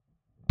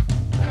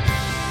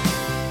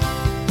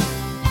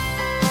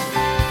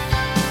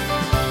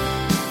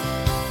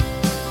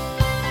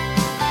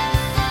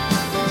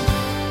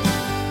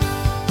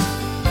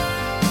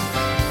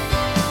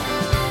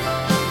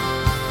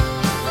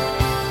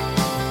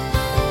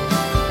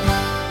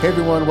Hey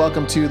everyone,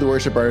 welcome to the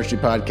Worship Artistry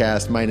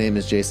Podcast. My name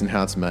is Jason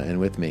Houtsma, and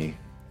with me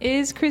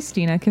is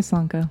Christina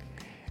Kislanka.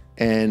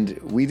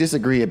 And we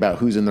disagree about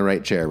who's in the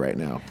right chair right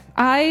now.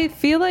 I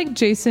feel like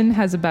Jason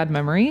has a bad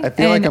memory. I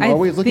feel like I'm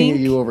always looking at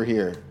you over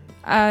here.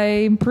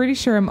 I'm pretty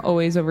sure I'm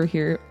always over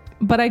here.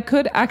 But I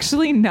could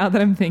actually, now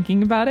that I'm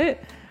thinking about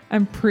it,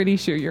 I'm pretty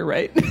sure you're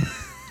right.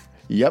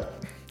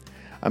 Yep.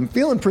 I'm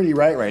feeling pretty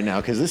right now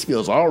because this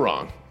feels all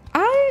wrong.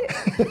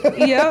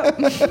 Yeah.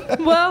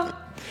 Well,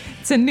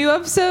 it's a new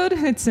episode.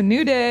 It's a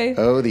new day.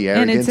 Oh, the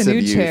arrogance of youth. And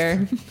it's a new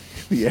chair.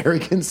 The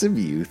arrogance of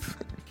youth.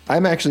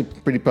 I'm actually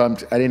pretty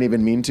pumped. I didn't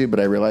even mean to, but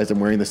I realized I'm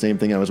wearing the same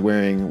thing I was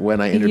wearing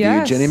when I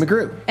interviewed Jenni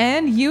Mcgrew.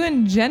 And you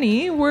and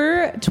Jenni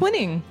were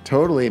twinning.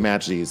 Totally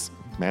match these.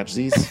 Match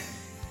these?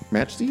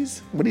 Match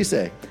these? What do you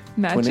say?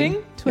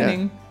 Matching?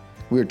 Twinning. Yeah.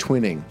 We were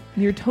twinning.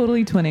 You're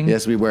totally twinning.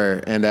 Yes, we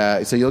were.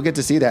 And so you'll get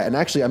to see that. And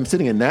actually, I'm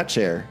sitting in that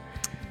chair.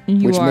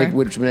 Which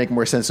would make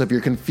more sense. So if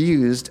you're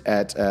confused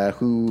at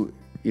who,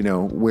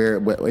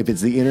 if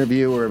it's the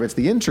interview or if it's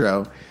the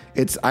intro,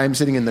 I'm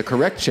sitting in the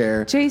correct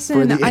chair.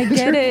 Jason, I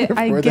get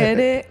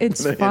it.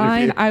 It's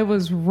fine. Interview. I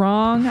was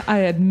wrong. I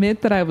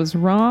admit that I was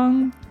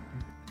wrong.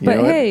 But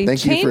hey,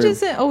 change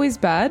isn't always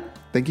bad.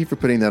 Thank you for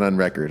putting that on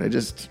record.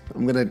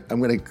 I'm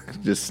gonna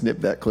just snip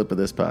that clip of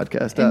this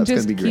podcast out. It's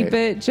gonna be great. Keep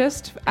it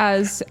just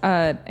as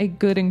a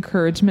good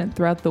encouragement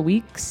throughout the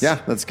weeks. Yeah,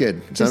 that's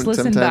good. Just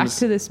listen back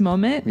to this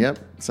moment. Yep.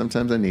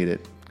 Sometimes I need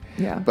it.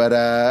 Yeah.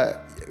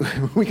 But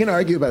we can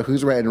argue about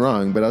who's right and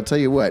wrong. But I'll tell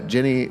you what,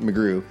 Jenni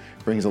Mcgrew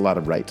brings a lot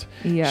of right.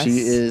 Yes.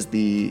 She is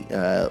the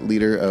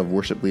leader of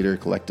Worship Leader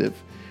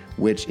Collective,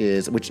 which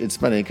it's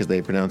funny because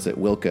they pronounce it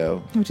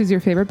Wilco, which is your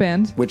favorite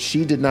band, which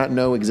she did not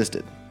know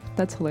existed.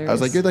 That's hilarious. I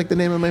was like, you're like the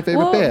name of my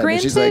favorite band.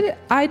 Granted, she's like,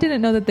 I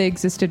didn't know that they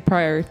existed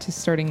prior to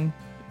starting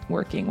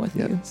working with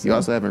you. So. You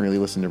also haven't really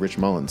listened to Rich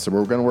Mullins, so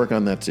we're going to work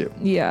on that too.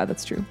 Yeah,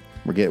 that's true.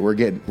 We're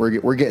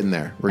getting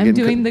there. I'm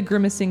doing the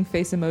grimacing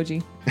face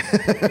emoji.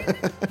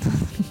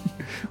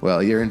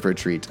 Well, you're in for a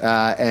treat,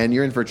 and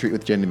you're in for a treat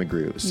with Jenni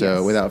Mcgrew.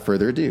 So, without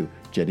further ado,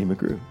 Jenni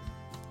Mcgrew.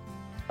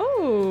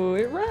 Oh,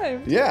 it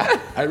rhymed.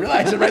 Yeah, I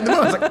realized it right in the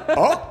moment. I was like,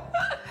 oh,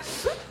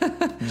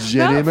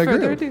 Jenni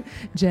Mcgrew.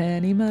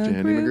 Jenni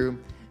Mcgrew.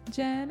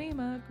 Jenni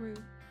Mcgrew.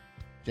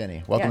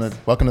 Jenni,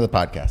 welcome to the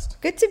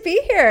podcast. Good to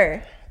be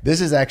here.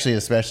 This is actually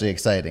especially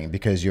exciting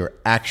because you're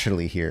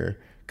actually here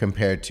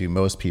compared to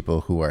most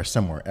people who are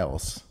somewhere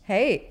else.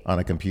 Hey. On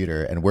a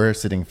computer, and we're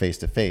sitting face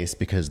to face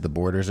because the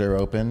borders are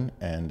open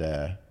and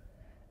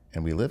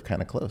we live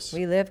kind of close.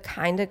 We live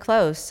kind of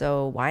close,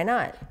 so why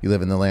not? You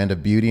live in the land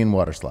of beauty and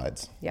water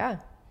slides. Yeah.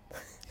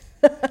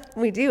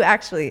 We do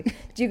actually.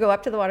 Do you go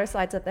up to the water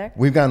slides up there?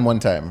 We've gone one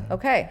time.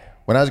 Okay.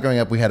 When I was growing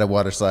up, we had a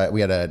water slide.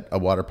 We had a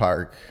water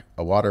park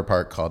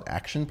called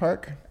Action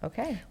Park.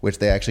 Okay. Which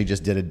they actually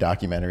just did a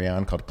documentary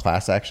on called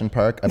Class Action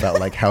Park about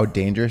like how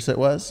dangerous it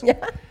was.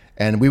 Yeah.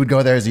 And we would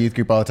go there as a youth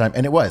group all the time,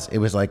 and it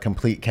was like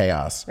complete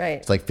chaos. Right.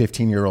 It's like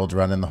 15-year-olds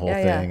running the whole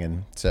thing,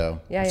 and so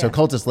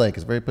Cultus Lake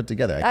is very put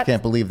together. I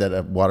can't believe that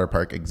a water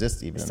park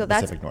exists even in the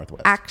Pacific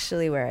Northwest.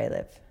 Actually where I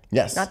live.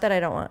 Yes. Not that I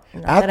don't want.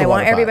 Not that I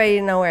want everybody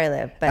to know where I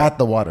live. But at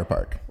the water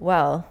park.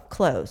 Well,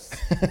 close.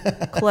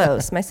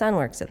 Close. My son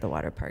works at the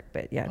water park,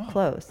 but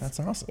close. That's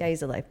awesome. Yeah,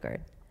 he's a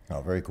lifeguard. Oh,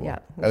 very cool. Yeah,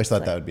 I always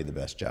thought that would be the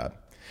best job.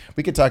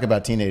 We could talk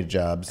about teenage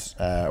jobs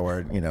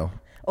or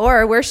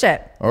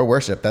worship. Or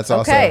worship. That's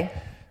also. Okay.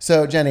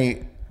 So,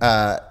 Jenni,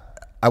 I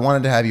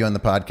wanted to have you on the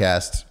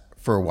podcast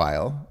for a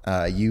while.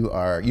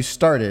 You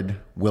started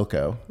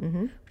Wilco,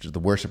 which is the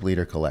Worship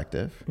Leader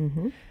Collective,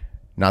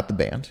 not the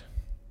band.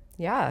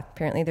 Yeah,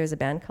 apparently there's a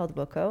band called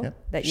Wilco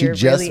that you're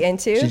really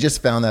into. She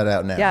just found that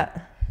out now. Yeah.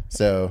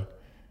 So,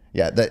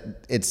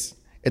 it's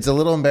a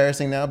little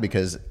embarrassing now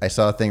because I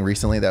saw a thing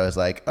recently that was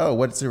like, oh,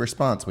 what's the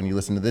response when you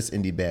listen to this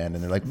indie band?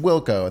 And they're like,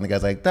 Wilco. And the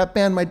guy's like, that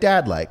band my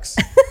dad likes.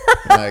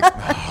 I'm like,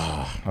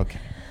 oh, okay.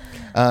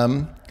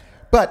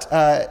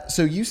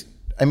 So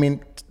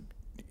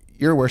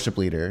you're a worship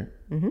leader.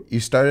 Mm-hmm. You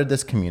started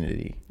this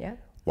community. Yeah.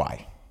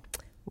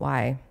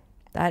 Why?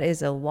 That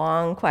is a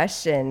long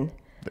question.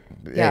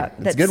 Yeah,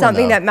 that's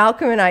something that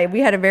Malcolm and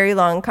we had a very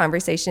long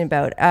conversation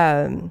about.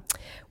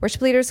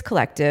 Worship Leaders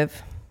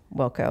Collective,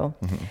 Wilco,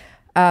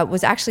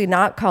 was actually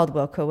not called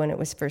Wilco when it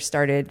was first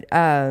started.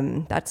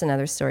 That's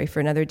another story for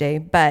another day.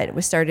 But it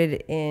was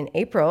started in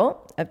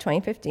April of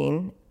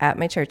 2015 at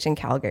my church in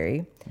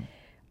Calgary,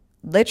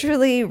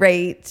 literally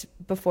right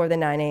before the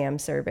 9 a.m.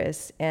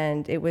 service.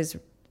 And it was,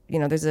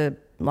 there's a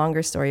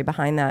longer story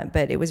behind that,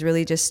 but it was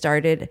really just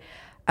started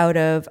out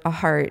of a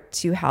heart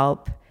to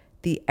help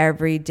the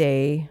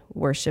everyday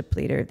worship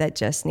leader that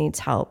just needs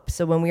help.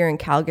 So when we were in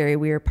Calgary,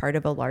 we were part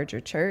of a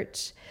larger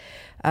church.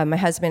 My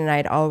husband and I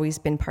had always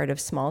been part of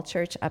small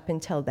church up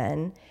until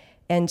then.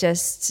 And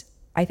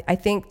I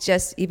think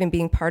just even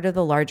being part of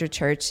the larger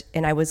church,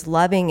 and I was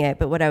loving it,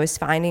 but what I was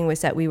finding was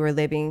that we were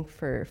living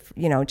for,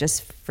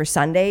 just for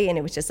Sunday, and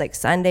it was just like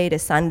Sunday to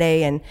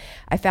Sunday. And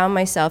I found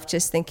myself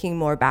just thinking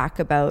more back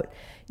about,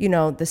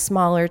 the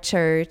smaller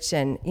church,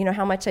 and,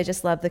 how much I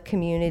just love the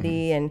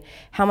community and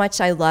how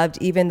much I loved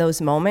even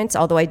those moments,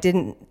 although I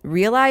didn't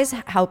realize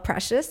how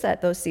precious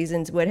that those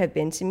seasons would have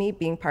been to me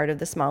being part of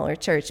the smaller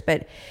church.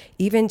 But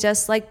even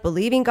just like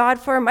believing God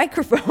for a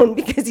microphone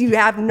because you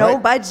have no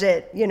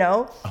budget,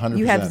 100%.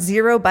 You have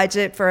zero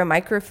budget for a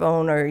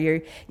microphone, or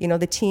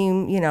the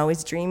team,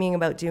 is dreaming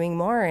about doing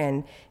more.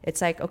 And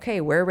it's like,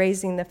 okay, we're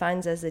raising the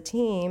funds as a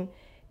team,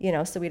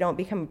 so we don't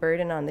become a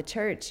burden on the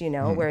church,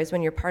 whereas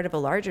when you're part of a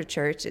larger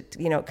church, it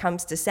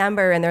comes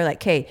December and they're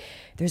like, hey,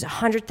 there's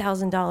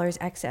 $100,000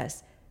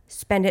 excess.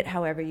 Spend it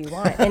however you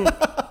want. And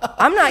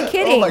I'm not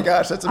kidding. Oh my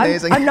gosh, that's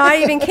amazing. I'm not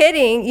even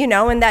kidding,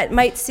 and that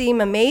might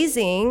seem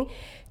amazing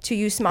to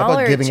you smaller How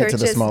about giving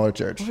churches. It to the smaller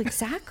church. Well,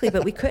 exactly,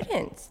 but we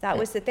couldn't. That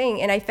was the thing.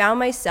 And I found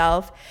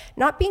myself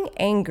not being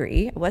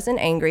angry. I wasn't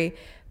angry,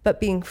 but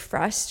being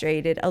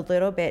frustrated a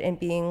little bit and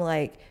being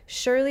like,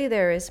 surely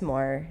there is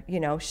more,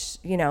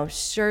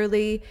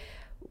 surely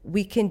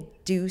we can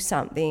do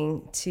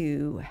something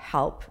to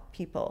help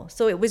people.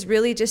 So it was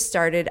really just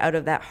started out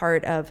of that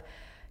heart of,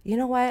 you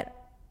know what?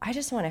 I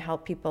just want to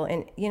help people.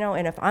 And,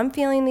 and if I'm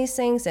feeling these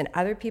things, then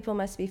other people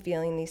must be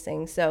feeling these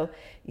things. So,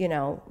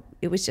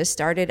 it was just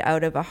started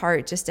out of a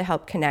heart just to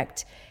help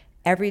connect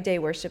everyday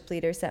worship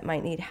leaders that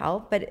might need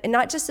help, but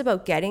not just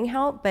about getting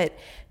help, but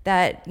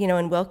that, in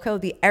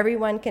Wilco,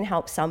 everyone can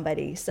help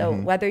somebody. So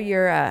whether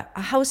you're a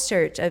house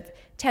church of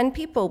 10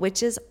 people,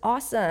 which is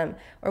awesome,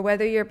 or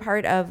whether you're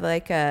part of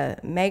like a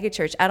mega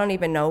church, I don't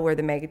even know where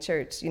the mega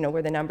church,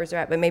 where the numbers are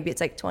at, but maybe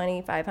it's like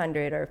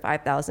 2,500 or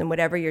 5,000,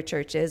 whatever your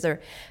church is,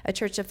 or a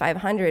church of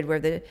 500 where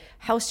the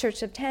house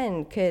church of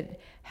 10 could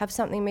have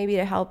something maybe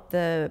to help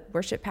the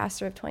worship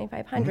pastor of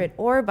 2,500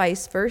 or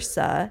vice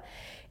versa.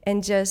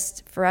 And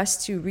just for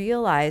us to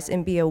realize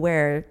and be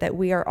aware that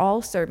we are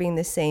all serving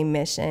the same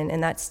mission,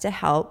 and that's to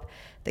help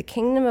the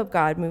kingdom of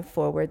God move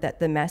forward, that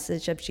the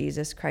message of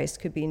Jesus Christ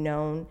could be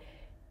known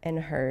and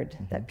heard,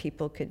 that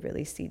people could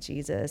really see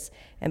Jesus,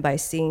 and by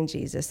seeing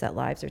Jesus, that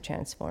lives are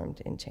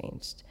transformed and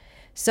changed.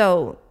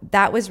 So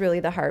that was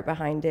really the heart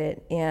behind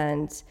it,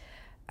 and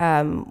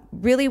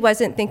really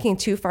wasn't thinking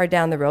too far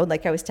down the road.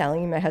 Like I was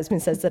telling you, my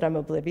husband says that I'm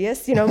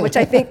oblivious, which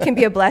I think can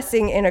be a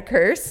blessing and a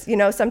curse.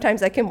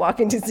 Sometimes I can walk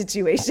into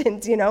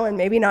situations, and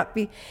maybe not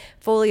be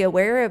fully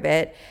aware of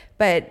it.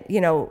 But,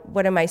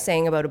 what am I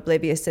saying about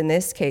oblivious in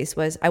this case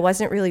was I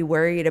wasn't really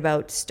worried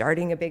about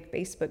starting a big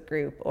Facebook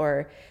group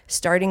or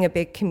starting a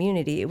big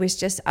community. It was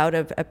just out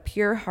of a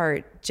pure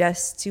heart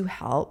just to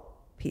help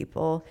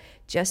people,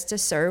 just to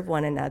serve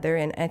one another.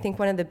 And I think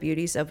one of the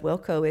beauties of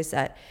Wilco is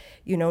that,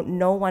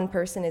 no one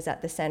person is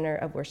at the center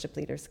of Worship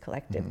Leaders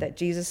Collective, that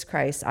Jesus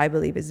Christ, I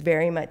believe, is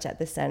very much at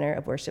the center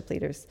of Worship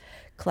Leaders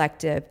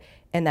Collective,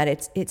 and that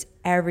it's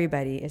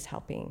everybody is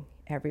helping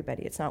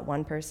everybody. It's not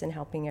one person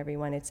helping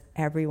everyone, it's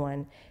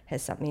everyone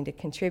has something to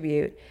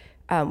contribute,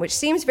 which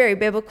seems very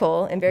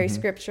biblical and very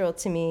scriptural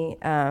to me.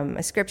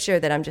 A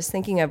scripture that I'm just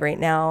thinking of right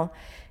now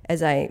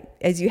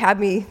as you have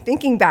me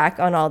thinking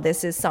back on all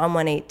this is Psalm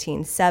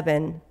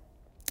 118:7.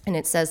 And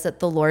it says that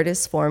the Lord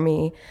is for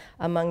me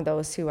among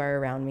those who are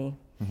around me.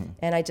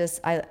 And I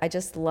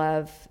just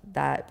love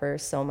that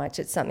verse so much.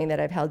 It's something that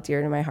I've held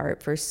dear to my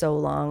heart for so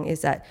long,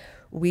 is that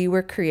we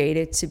were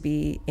created to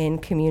be in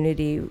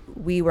community.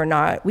 We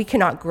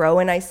cannot grow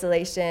in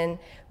isolation.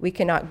 We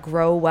cannot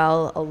grow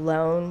well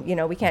alone.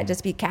 We can't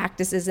just be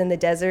cactuses in the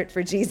desert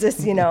for Jesus,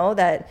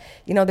 that,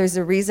 there's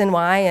a reason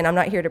why. And I'm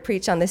not here to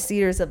preach on the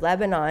cedars of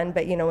Lebanon,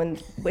 but,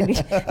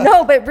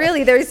 no, but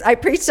really I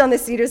preached on the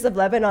cedars of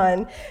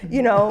Lebanon,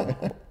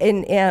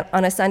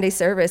 on a Sunday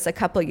service a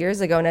couple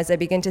years ago. And as I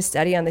began to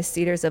study on the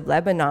cedars of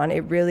Lebanon,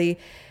 it really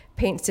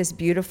paints this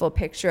beautiful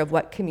picture of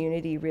what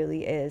community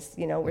really is.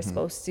 We're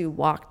supposed to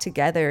walk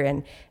together,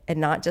 and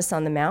not just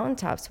on the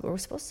mountaintops, but we're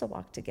supposed to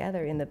walk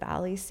together in the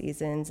valley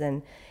seasons,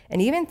 and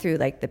even through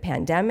like the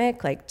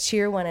pandemic, like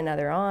cheer one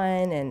another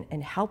on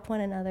and help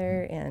one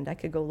another. And I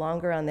could go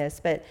longer on this,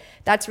 but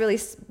that's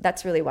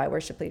really why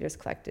Worship Leaders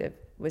Collective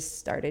was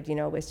started,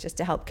 was just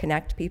to help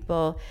connect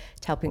people,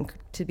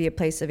 to be a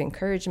place of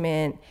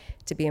encouragement,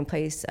 to be a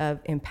place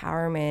of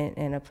empowerment,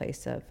 and a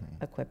place of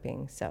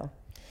equipping. So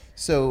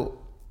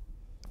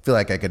I feel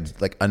like I could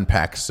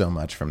unpack so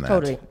much from that.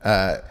 Totally.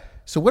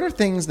 So what are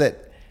things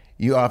that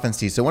you often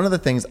see? So one of the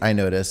things I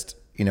noticed,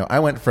 I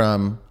went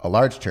from a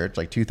large church,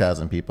 like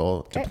 2,000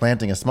 people, to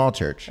planting a small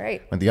church.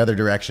 Right. Went the other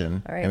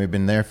direction. Right. And we've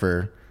been there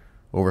for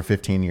over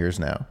 15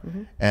 years now.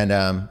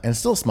 And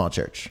still a small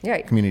church.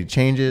 Right. Community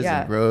changes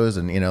and grows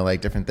and,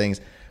 different things.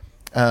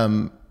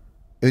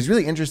 It was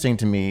really interesting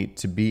to me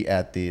to be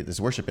at this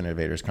Worship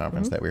Innovators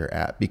Conference that we were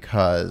at,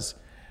 because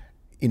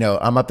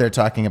I'm up there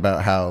talking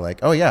about how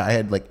I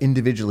had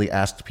individually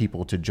asked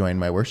people to join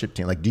my worship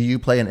team. Do you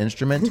play an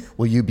instrument?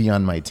 Will you be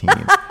on my team?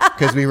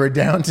 Because we were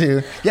down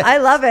to, I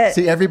love it.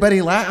 See,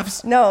 everybody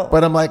laughs. No.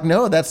 But I'm like,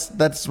 no,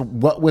 that's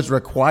what was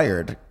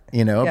required,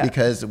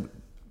 because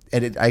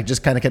I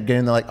just kind of kept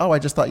getting I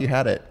just thought you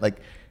had it.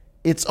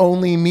 It's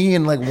only me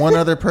and one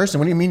other person.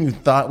 What do you mean you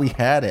thought we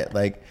had it?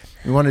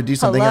 We want to do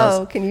something else.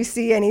 Hello, can you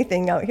see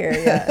anything out here?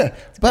 Yeah.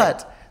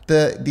 But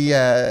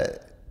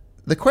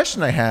the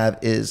question I have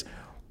is,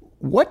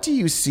 what do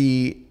you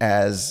see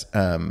as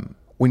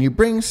when you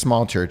bring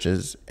small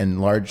churches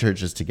and large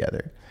churches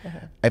together?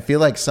 I feel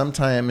like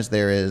sometimes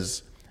there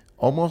is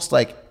almost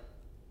like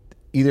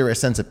either a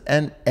sense of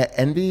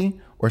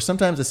envy or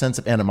sometimes a sense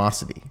of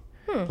animosity.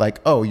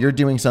 Like, oh, you're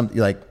doing something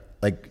like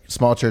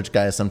small church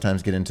guys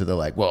sometimes get into the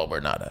like, well, we're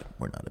not a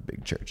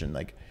big church, and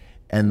like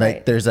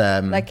there's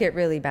like it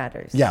really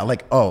matters. Yeah,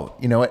 like, oh,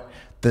 you know what?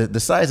 The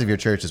size of your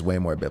church is way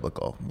more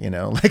biblical, you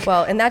know? Like,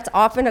 well, and that's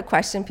often a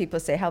question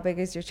people say, how big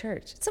is your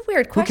church? It's a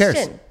weird question. Who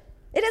cares?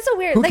 It is a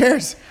weird. Who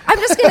cares? I'm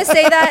just going to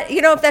say that,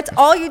 if that's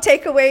all you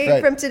take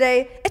away from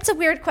today, it's a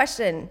weird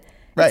question.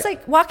 Right. It's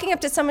like walking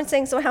up to someone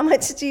saying, so how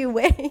much do you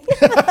weigh?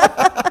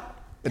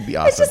 It'd be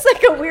awesome. It's just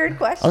like a weird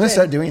question. I'm going to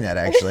start doing that,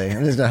 actually.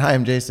 I'm just going to, hi,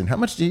 I'm Jason. How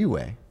much do you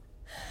weigh?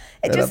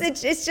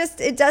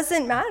 It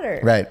doesn't matter.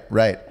 Right.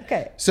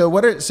 Okay.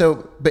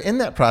 But in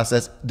that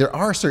process, there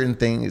are certain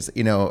things,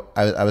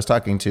 I was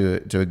talking to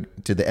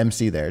the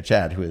MC there,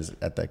 Chad, who was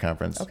at that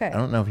conference. Okay. I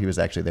don't know if he was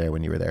actually there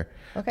when you were there.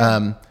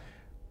 Okay.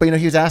 But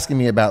he was asking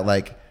me about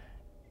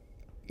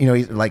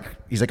he's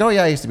like, oh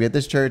yeah, I used to be at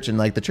this church, and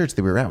like the church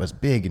that we were at was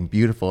big and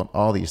beautiful and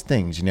all these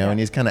things, and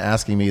he's kind of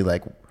asking me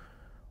like,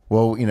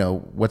 well,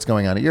 what's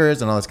going on at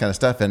yours and all this kind of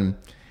stuff.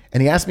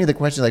 And he asked me the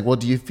question like, well,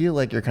 do you feel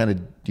like you're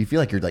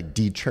like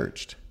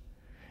de-churched?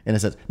 And I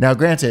said, now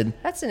granted,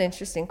 that's an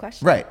interesting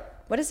question. Right.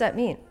 What does that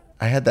mean?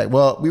 I had that.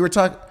 Well, we were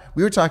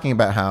talking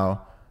about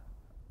how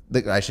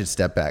I should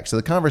step back. So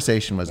the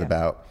conversation was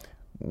about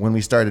when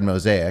we started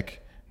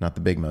Mosaic, not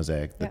the big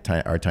Mosaic,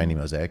 our tiny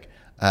Mosaic.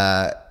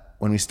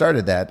 When we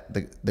started that,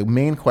 the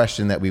main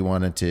question that we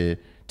wanted to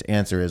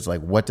answer is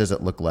like, what does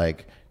it look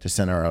like to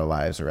center our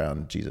lives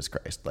around Jesus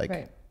Christ?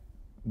 Like,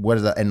 what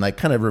is that? And like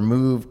kind of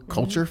remove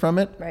culture from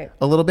it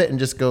a little bit and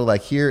just go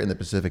like here in the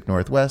Pacific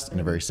Northwest in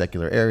a very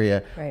secular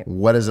area,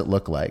 what does it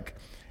look like?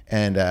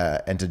 And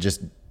to just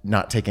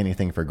not take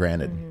anything for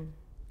granted.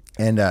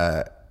 And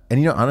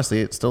honestly,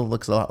 it still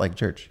looks a lot like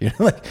church,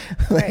 but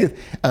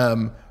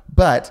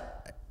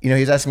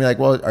he's asking me like,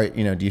 well,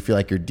 do you feel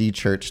like you're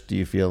de-churched? Do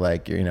you feel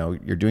like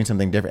you're doing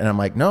something different? And I'm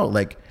like, no,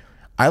 like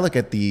I look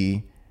at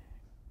the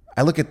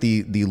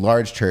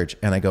large church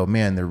and I go,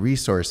 man, the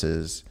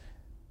resources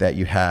that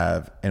you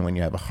have, and when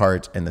you have a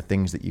heart and the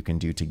things that you can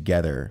do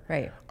together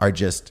are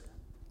just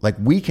like,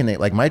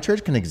 my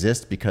church can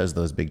exist because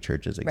those big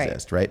churches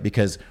exist, right?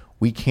 Because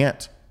we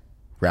can't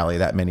rally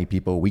that many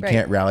people. We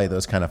can't rally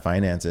those kind of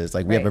finances.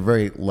 Like we have a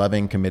very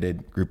loving,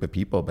 committed group of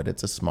people, but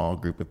it's a small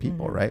group of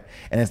people, right?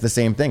 And it's the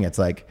same thing. It's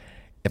like,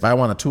 if I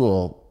want a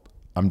tool,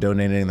 I'm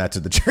donating that to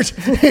the church.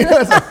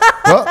 It's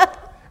like, well,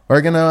 we're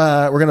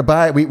gonna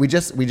buy. We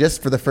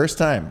just for the first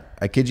time,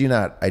 I kid you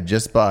not, I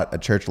just bought a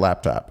church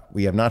laptop.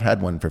 We have not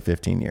had one for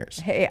 15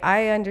 years. Hey,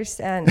 I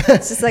understand.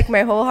 It's just like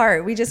my whole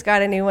heart. We just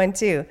got a new one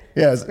too.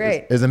 Yeah, it's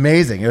great. It was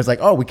amazing. It was like,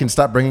 oh, we can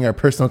stop bringing our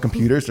personal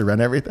computers to run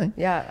everything.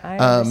 Yeah, I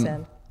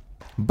understand.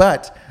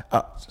 But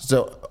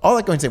so all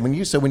that going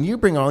to say, when you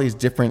bring all these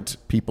different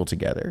people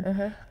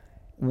together,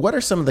 what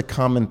are some of the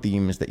common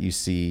themes that you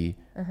see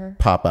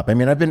pop up? I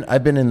mean, I've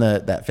been in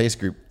that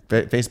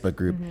Facebook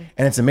group,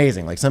 and it's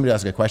amazing. Like somebody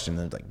asks a question,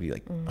 and there's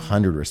like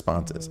 100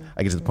 responses.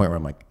 I get to the point where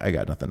I'm like, I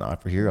got nothing to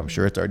offer here. I'm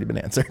sure it's already been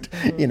answered,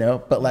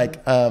 But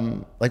like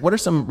what are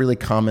some really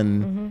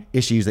common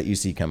issues that you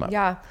see come up?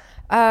 Yeah,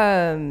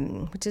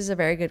 which is a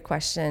very good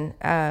question.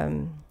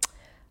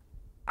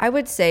 I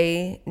would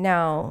say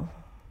now,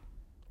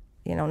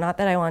 not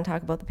that I want to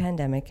talk about the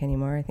pandemic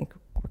anymore. I think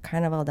we're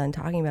kind of all done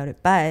talking about it.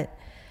 But,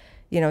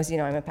 as you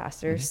know, I'm a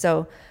pastor.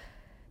 So,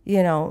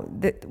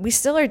 we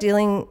still are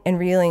dealing and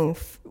reeling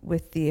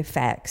with the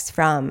effects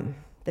from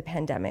the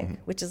pandemic,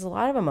 which is a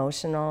lot of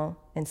emotional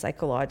and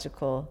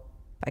psychological,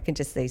 if I can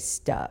just say,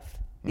 stuff.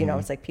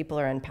 It's like people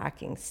are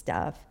unpacking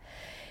stuff.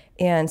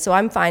 And so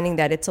I'm finding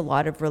that it's a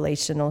lot of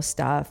relational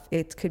stuff.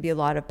 It could be a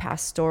lot of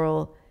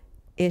pastoral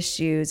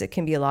issues. It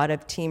can be a lot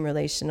of team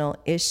relational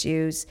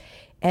issues.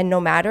 And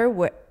no matter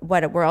what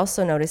we're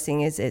also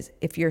noticing is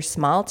if you're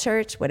small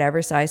church,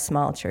 whatever size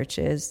small church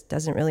is,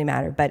 doesn't really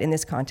matter. But in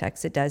this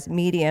context, it does,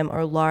 medium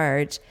or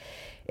large,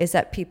 is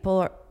that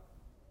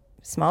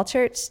small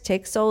church,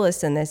 take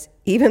solace in this.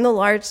 Even the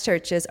large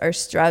churches are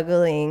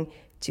struggling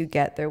to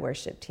get their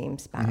worship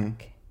teams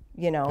back,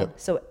 Yep.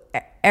 So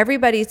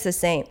everybody's the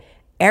same.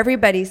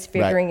 Everybody's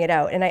figuring it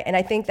out. And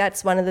I think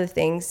that's one of the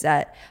things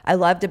that I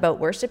loved about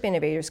Worship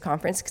Innovators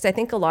Conference, because I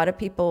think a lot of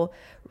people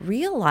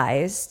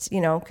realized,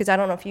 because I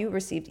don't know if you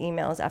received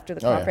emails after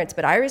the conference,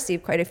 but I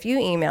received quite a few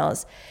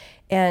emails.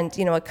 And,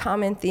 a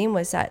common theme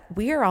was that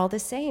we are all the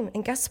same.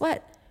 And guess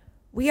what?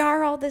 We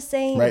are all the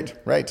same.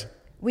 Right.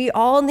 We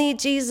all need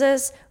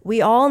Jesus.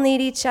 We all need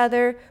each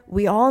other.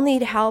 We all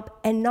need help.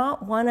 And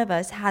not one of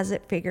us has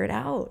it figured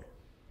out.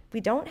 We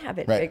don't have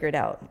it figured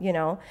out,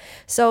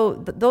 So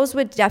those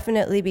would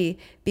definitely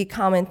be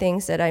common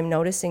things that I'm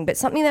noticing. But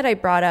something that I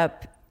brought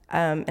up,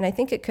 and I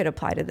think it could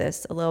apply to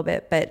this a little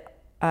bit, but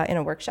in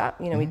a workshop.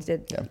 We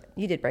did,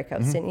 you did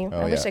breakouts, didn't you?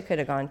 Oh, I wish I could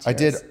have gone to I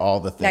did all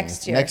the things.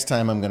 Next year. Next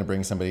time I'm going to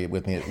bring somebody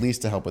with me at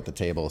least to help with the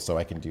table so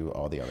I can do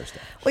all the other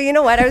stuff. Well, you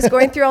know what? I was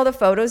going through all the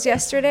photos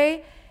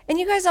yesterday and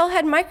you guys all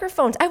had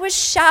microphones. I was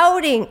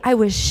shouting. I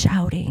was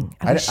shouting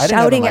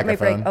at my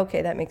break.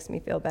 Okay, that makes me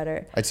feel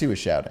better. I too was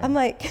shouting. I'm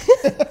like,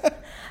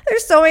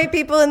 there's so many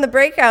people in the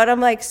breakout. I'm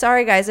like,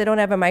 sorry guys, I don't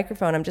have a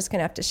microphone. I'm just going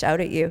to have to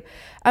shout at you.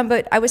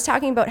 But I was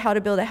talking about how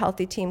to build a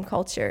healthy team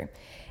culture.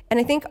 And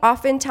I think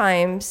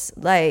oftentimes,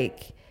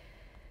 like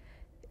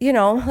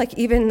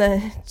even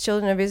the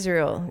children of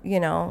Israel,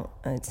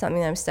 it's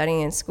something that I'm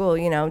studying in school,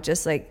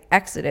 just like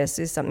Exodus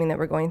is something that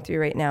we're going through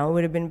right now. It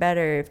would have been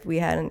better if we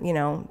hadn't,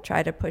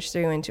 tried to push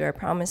through into our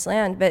promised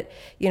land. But,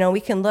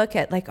 we can look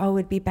at like, oh, it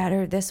would be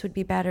better, this would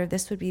be better,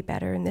 this would be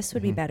better, and this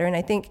would be better. And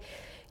I think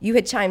you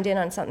had chimed in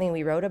on something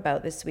we wrote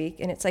about this week,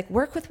 and it's like,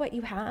 work with what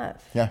you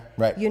have. Yeah,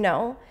 right.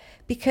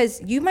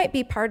 Because you might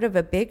be part of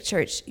a big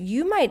church.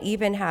 You might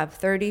even have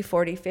 30,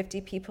 40,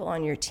 50 people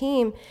on your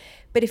team.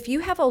 But if you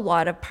have a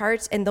lot of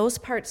parts and those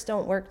parts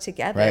don't work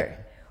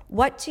together,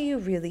 what do you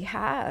really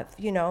have?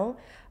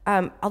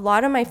 A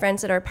lot of my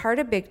friends that are part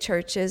of big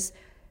churches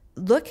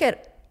look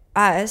at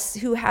us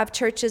who have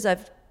churches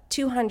of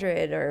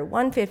 200 or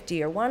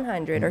 150 or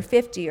 100 or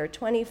 50 or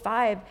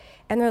 25,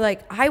 and they're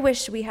like, I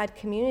wish we had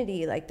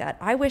community like that.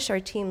 I wish our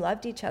team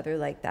loved each other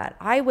like that.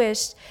 I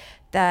wish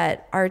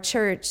that our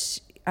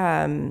church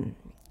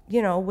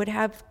would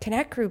have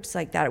connect groups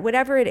like that.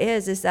 Whatever it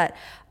is that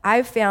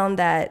I've found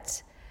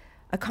that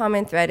a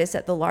common thread is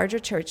that the larger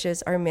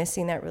churches are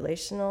missing that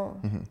relational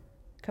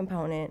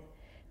component,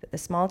 that the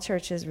small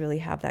churches really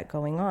have that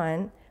going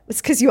on.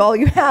 It's because you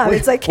have.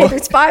 It's like, hey,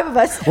 there's 5 of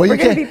us. We're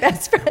going to be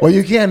best friends. Well,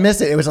 you can't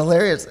miss it. It was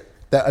hilarious.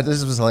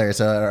 This was hilarious.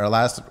 So our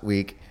last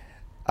week,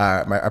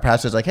 our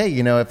pastor's like, hey,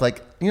 if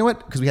like, you know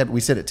what? Because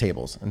we sit at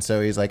tables. And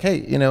so he's like,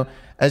 hey,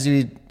 as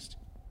you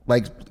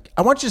like,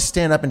 I want you to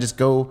stand up and just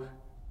go,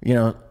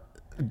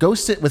 go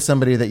sit with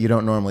somebody that you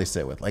don't normally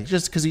sit with. Like,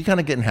 just because you kind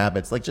of get in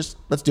habits, like, just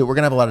let's do it. We're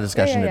going to have a lot of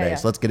discussion today.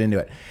 So let's get into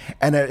it.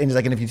 And he's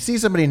like, and if you see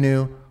somebody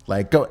new,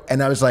 like, go.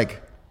 And I was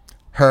like,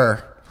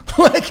 her.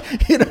 Like,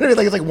 what I mean?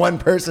 Like, it's like one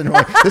person.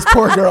 Like, this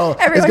poor girl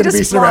is going to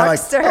be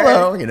surrounded. Like,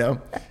 hello,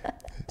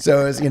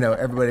 So it was,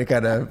 everybody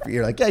kind of,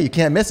 you're like, yeah, you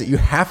can't miss it. You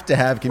have to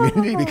have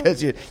community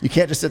because you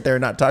can't just sit there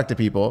and not talk to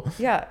people.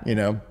 Yeah.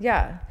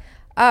 Yeah.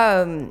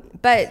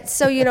 But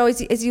so,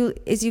 as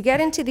you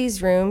get into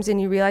these rooms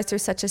and you realize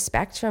there's such a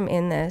spectrum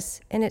in this,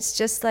 and it's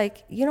just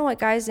like, you know what,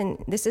 guys,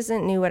 and this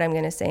isn't new what I'm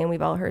going to say, and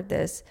we've all heard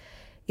this,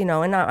 and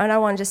I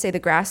want to just say the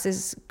grass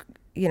is,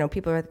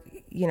 people are,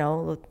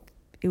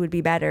 it would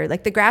be better.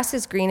 Like, the grass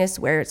is greenest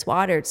where it's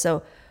watered.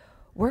 So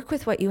work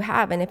with what you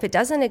have. And if it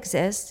doesn't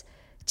exist,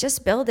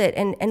 just build it.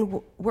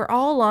 And we're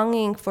all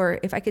longing for,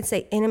 if I could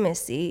say,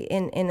 intimacy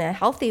in a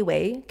healthy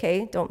way.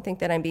 Okay, don't think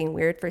that I'm being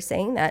weird for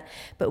saying that,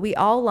 but we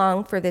all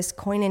long for this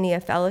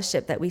koinonia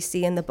fellowship that we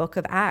see in the book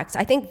of Acts.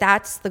 I think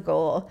that's the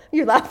goal.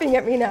 You're laughing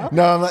at me now.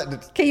 No, I'm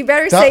not. Okay, you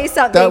better say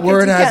something. That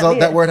word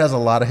has a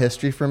lot of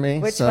history for me.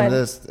 Which one?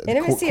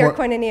 Intimacy or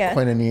koinonia?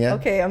 Koinonia.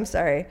 Okay, I'm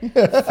sorry.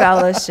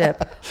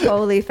 Fellowship,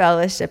 holy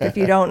fellowship. If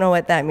you don't know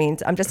what that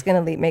means, I'm just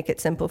going to make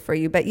it simple for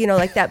you. But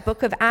like that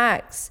book of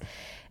Acts.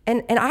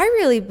 And I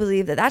really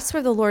believe that that's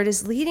where the Lord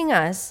is leading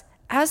us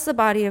as the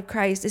body of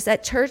Christ, is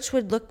that church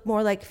would look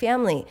more like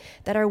family,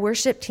 that our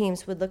worship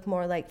teams would look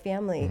more like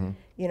family,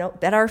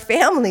 that our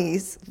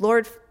families,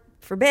 Lord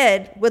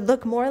forbid, would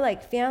look more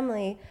like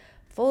family,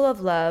 full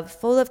of love,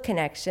 full of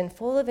connection,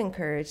 full of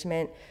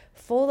encouragement,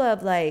 full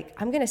of like,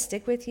 I'm going to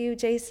stick with you,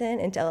 Jason,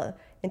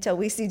 until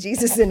we see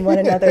Jesus in one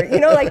another,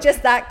 like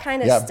just that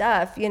kind of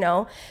stuff,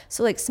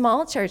 So like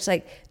small church,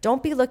 like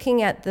don't be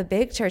looking at the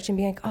big church and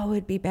being like, oh,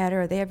 it'd be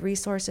better, or they have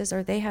resources,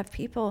 or they have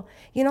people,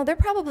 they're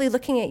probably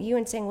looking at you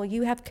and saying, well,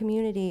 you have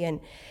community, and,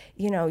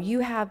 you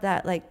have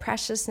that like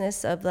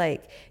preciousness of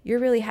like, you're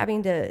really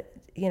having to,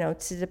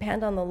 to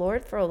depend on the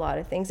Lord for a lot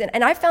of things.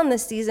 And I found the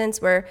seasons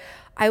where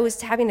I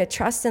was having to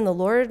trust in the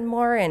Lord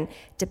more and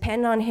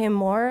depend on him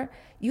more.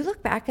 You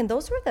look back and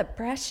those were the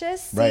precious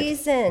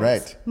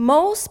seasons,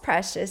 most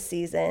precious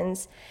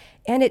seasons.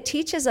 And it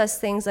teaches us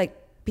things like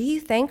be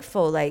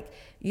thankful. Like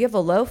you have a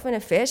loaf and a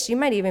fish. You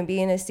might even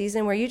be in a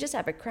season where you just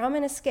have a crumb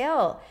and a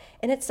scale.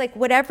 And it's like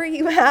whatever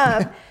you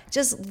have,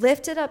 just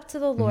lift it up to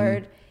the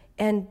Lord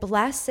and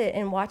bless it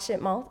and watch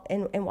it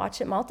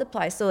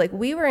multiply. So like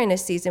we were in a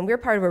season, we were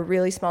part of a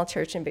really small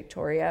church in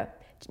Victoria.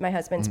 My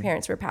husband's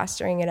parents were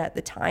pastoring it at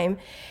the time.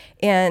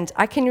 And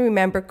I can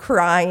remember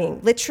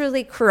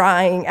literally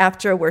crying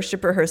after a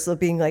worship rehearsal,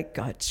 being like,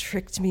 God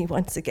tricked me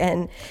once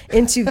again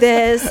into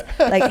this.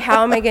 Like,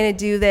 how am I going to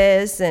do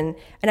this? And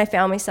I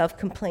found myself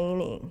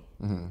complaining.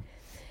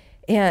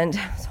 And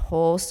this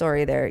whole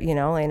story there,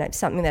 and it's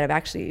something that I've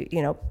actually,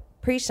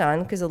 preached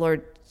on because the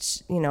Lord,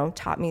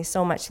 taught me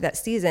so much that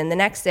season. The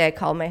next day I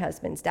called my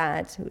husband's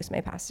dad, who was my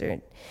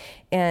pastor,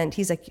 and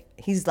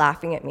he's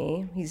laughing at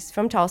me. He's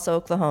from Tulsa,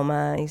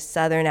 Oklahoma. He's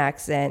Southern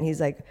accent. He's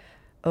like,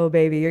 oh,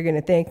 baby, you're going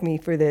to thank me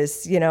for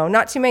this.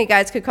 Not too many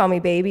guys could call me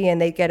baby and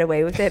they'd get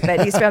away with it,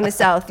 but he's from the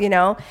South,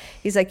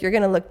 He's like, you're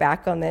going to look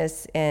back on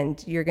this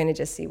and you're going to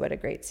just see what a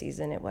great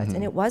season it was. Mm-hmm.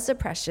 And it was a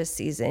precious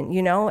season,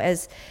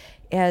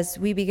 as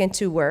we begin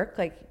to work,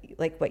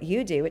 like what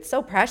you do. It's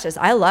so precious.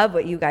 I love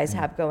what you guys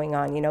have going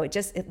on.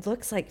 It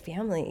looks like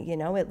family,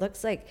 it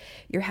looks like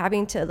you're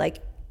having to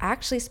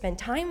actually spend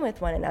time with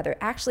one another,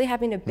 actually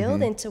having to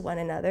build into one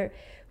another,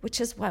 which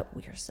is what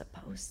we're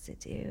supposed to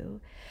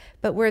do.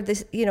 But we're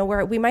this,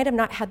 where we might have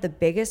not had the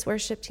biggest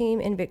worship team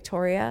in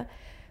Victoria,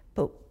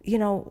 but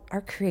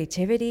our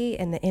creativity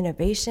and the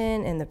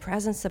innovation and the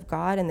presence of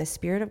God and the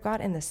Spirit of God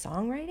and the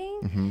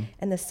songwriting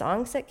and the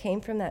songs that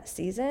came from that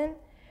season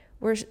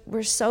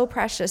were so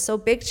precious. So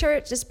big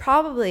church is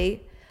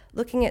probably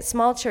looking at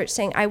small church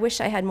saying, I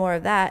wish I had more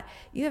of that.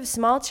 You have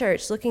small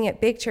church looking at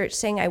big church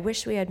saying, I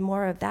wish we had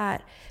more of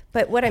that.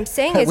 But what I'm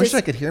saying is, I wish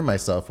I could hear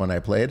myself when I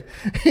played.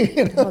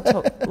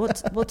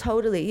 Well,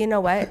 totally. You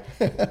know what?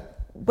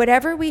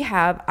 Whatever we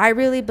have, I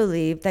really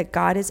believe that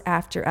God is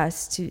after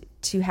us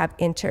to have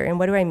and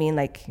what do I mean?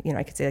 I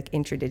could say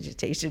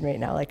interdigitation right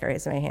now,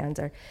 as my hands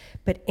are.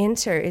 But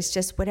is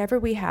just whatever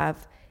we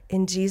have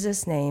in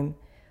Jesus' name.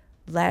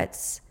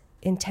 Let's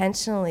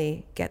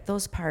intentionally get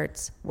those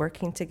parts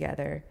working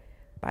together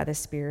by the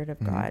Spirit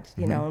of God,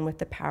 and with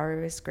the power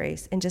of His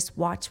grace, and just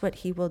watch what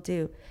He will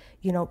do.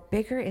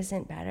 Bigger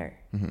isn't better.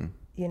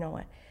 You know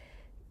what?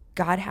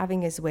 God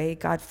having His way,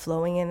 God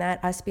flowing in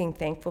that, us being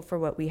thankful for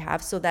what we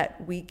have so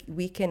that we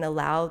can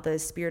allow the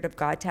Spirit of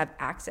God to have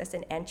access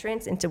and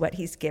entrance into what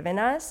He's given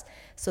us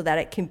so that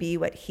it can be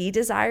what He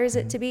desires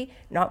it to be,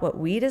 not what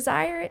we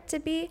desire it to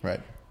be.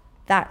 Right.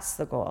 That's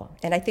the goal.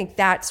 And I think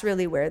that's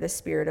really where the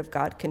Spirit of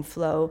God can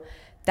flow.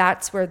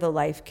 That's where the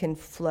life can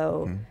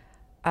flow.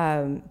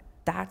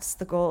 That's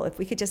the goal. If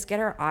we could just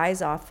get our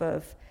eyes off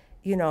of,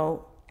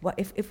 what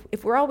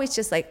if we're always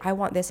just I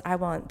want this, I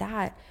want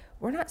that,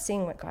 we're not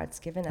seeing what God's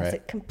given us. Right.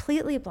 It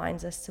completely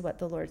blinds us to what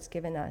the Lord's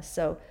given us.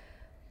 So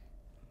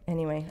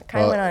anyway, I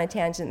kind of went on a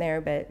tangent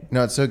there, but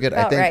no, it's so good.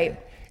 I think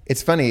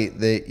it's funny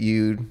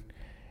that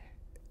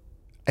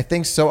I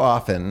think so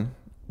often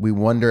we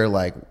wonder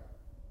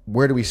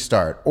where do we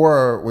start?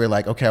 Or we're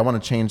okay, I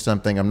want to change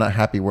something. I'm not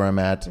happy where I'm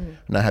at. I'm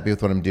not happy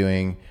with what I'm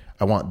doing.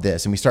 I want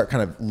this. And we start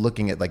kind of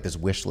looking at this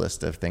wish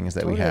list of things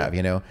that we have,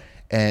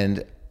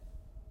 and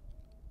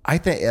I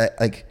think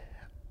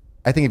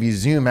if you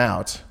zoom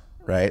out,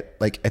 right?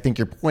 I think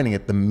you're pointing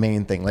at the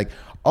main thing.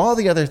 All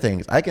the other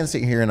things, I can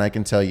sit here and I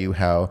can tell you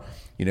how,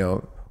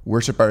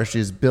 worship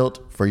artistry is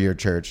built for your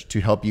church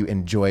to help you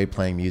enjoy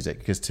playing music.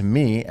 Because to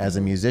me, as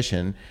a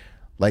musician,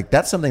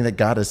 that's something that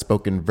God has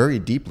spoken very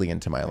deeply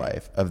into my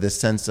life, of this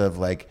sense of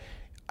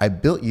I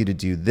built you to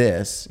do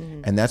this,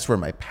 and that's where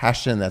my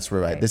passion, that's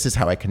where this is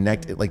how I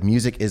connect.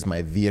 Music is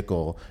my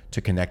vehicle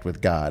to connect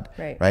with God,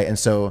 right? And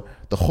so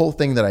the whole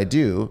thing that I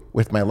do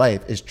with my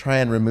life is try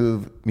and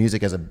remove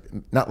music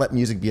not let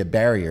music be a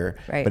barrier,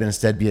 but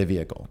instead be a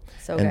vehicle.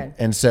 So good.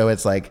 And so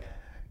it's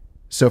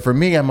so for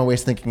me, I'm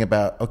always thinking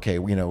about, okay,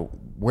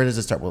 where does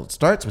it start? Well, it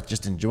starts with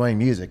just enjoying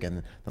music,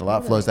 and a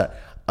lot flows that.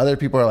 Other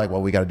people are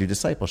well, we got to do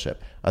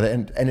discipleship,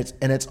 and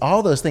it's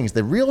all those things.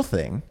 The real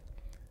thing,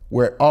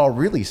 where it all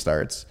really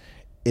starts,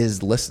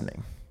 is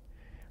listening.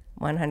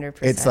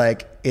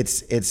 100%.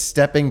 It's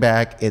stepping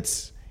back.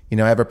 It's I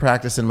have a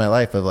practice in my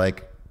life of I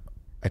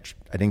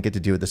didn't get to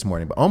do it this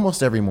morning, but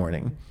almost every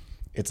morning,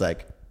 it's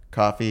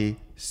coffee,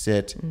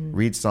 sit,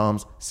 read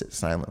Psalms, sit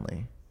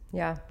silently,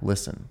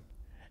 listen,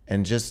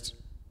 and just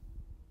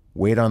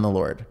wait on the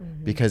Lord,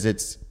 because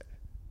it's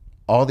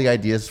all the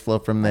ideas flow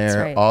from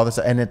there. Right. All this,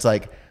 and it's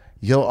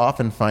you'll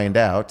often find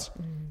out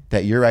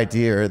that your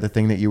idea or the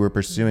thing that you were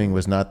pursuing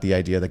was not the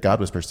idea that God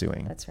was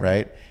pursuing. That's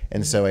right.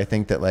 And so I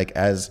think that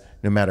as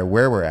no matter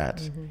where we're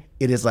at,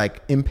 it is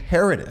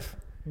imperative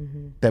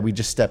that we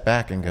just step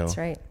back and go,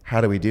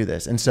 how do we do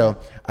this? And so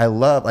I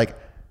love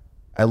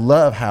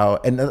how,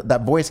 and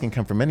that voice can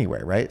come from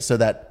anywhere, right? So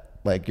that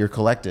your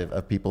collective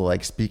of people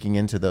speaking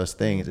into those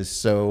things is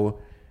so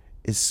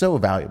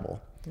valuable.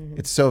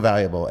 It's so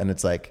valuable. And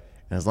it's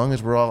and as long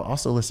as we're all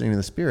also listening to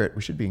the Spirit,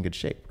 we should be in good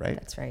shape, right?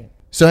 That's right.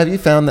 So have you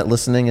found that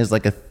listening is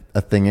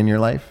a thing in your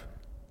life?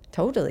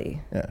 Totally.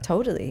 Yeah.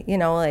 Totally.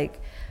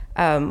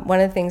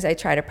 One of the things I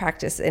try to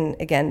practice, and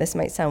again, this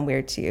might sound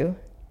weird to you,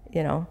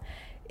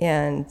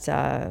 and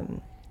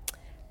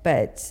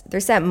but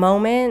there's that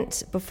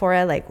moment before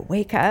I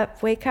wake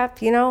up,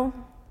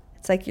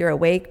 it's you're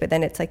awake, but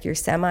then it's you're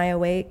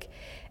semi-awake.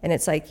 And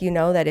it's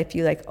that if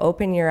you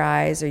open your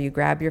eyes or you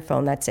grab your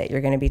phone, that's it.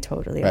 You're going to be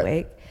totally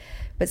awake.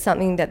 But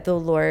something that the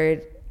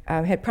Lord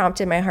had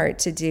prompted my heart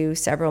to do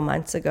several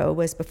months ago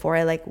was before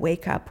I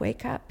wake up,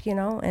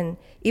 and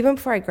even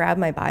before I grab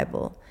my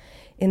Bible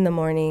in the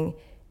morning,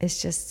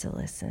 is just to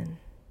listen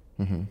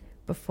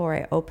before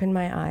I open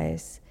my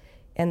eyes.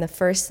 And the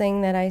first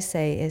thing that I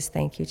say is,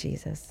 thank you,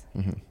 Jesus,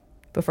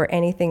 before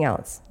anything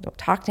else. Don't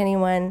talk to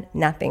anyone,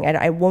 nothing.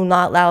 I will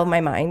not allow my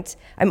mind.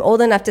 I'm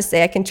old enough to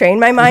say I can train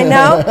my mind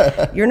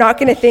now. You're not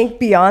going to think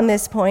beyond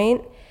this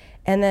point.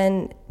 And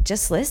then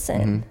just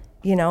listen,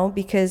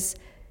 because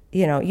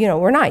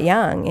we're not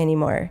young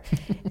anymore,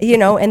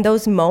 and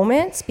those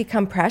moments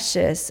become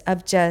precious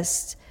of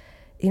just,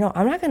 I'm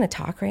not going to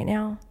talk right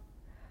now.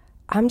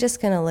 I'm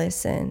just going to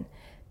listen,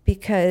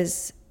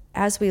 because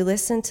as we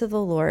listen to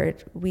the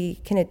Lord, we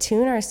can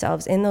attune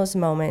ourselves in those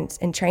moments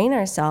and train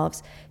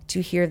ourselves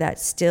to hear that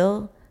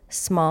still,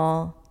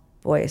 small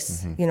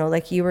voice,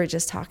 like you were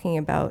just talking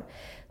about,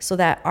 so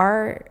that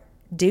our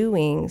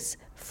doings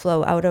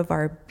flow out of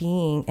our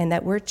being, and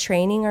that we're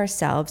training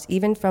ourselves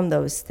even from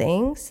those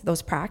things,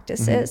 those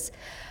practices,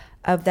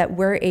 of that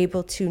we're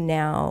able to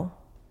now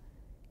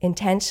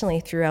intentionally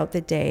throughout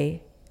the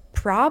day,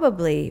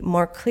 probably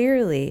more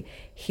clearly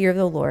hear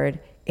the Lord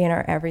in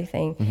our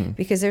everything,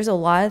 because there's a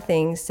lot of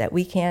things that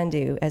we can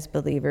do as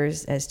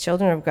believers, as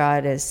children of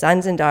God, as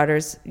sons and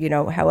daughters,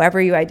 however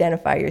you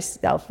identify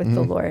yourself with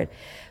the Lord.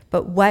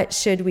 But what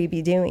should we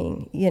be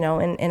doing?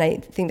 And I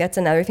think that's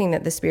another thing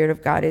that the Spirit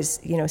of God is,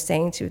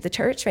 saying to the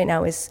church right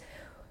now is,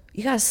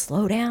 you got to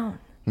slow down.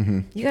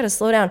 You got to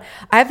slow down.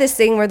 I have this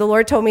thing where the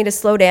Lord told me to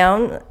slow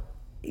down,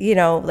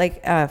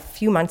 like a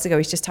few months ago.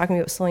 He's just talking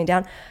about slowing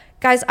down.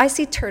 Guys, I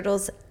see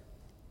turtles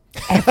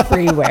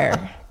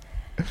everywhere.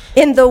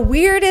 In the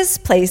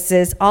weirdest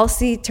places, I'll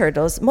see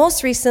turtles.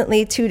 Most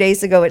recently, 2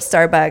 days ago at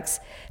Starbucks,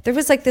 there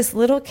was like this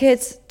little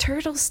kid's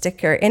turtle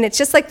sticker, and it's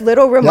just like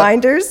little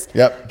reminders.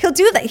 Yep. He'll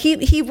do that.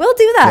 He will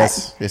do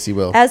that. Yes, he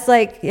will. As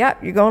like,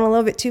 you're going a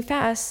little bit too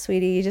fast,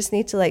 sweetie. You just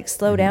need to like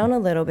slow down a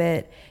little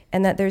bit,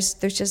 and that there's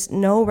just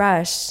no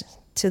rush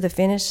to the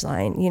finish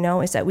line.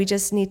 Is that we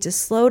just need to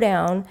slow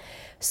down,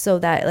 so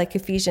that, like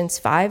Ephesians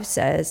 5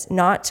 says,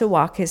 not to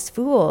walk as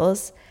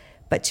fools,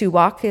 but to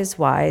walk as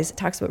wise. It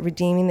talks about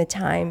redeeming the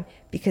time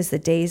because the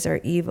days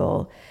are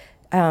evil.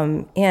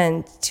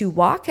 And to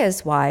walk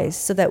as wise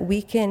so that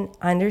we can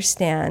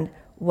understand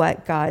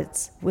what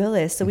God's will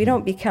is. So we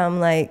don't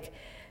become like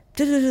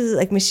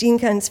machine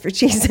guns for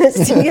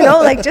Jesus,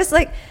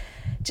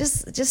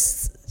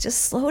 just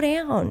slow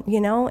down,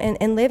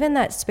 and live in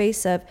that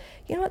space of,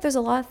 there's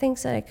a lot of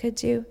things that I could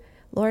do,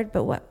 Lord,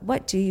 but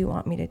what do you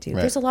want me to do?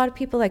 Right. There's a lot of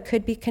people I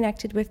could be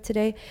connected with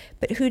today,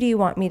 but who do you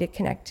want me to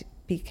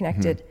be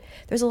connected?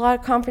 There's a lot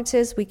of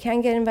conferences we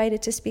can get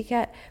invited to speak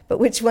at, but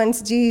which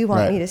ones do you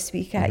want me to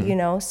speak at,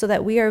 so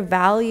that we are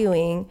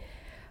valuing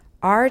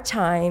our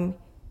time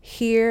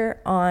here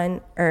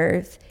on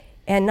earth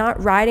and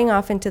not riding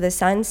off into the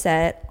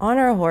sunset on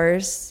our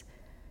horse,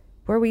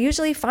 where we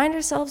usually find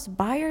ourselves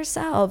by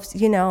ourselves,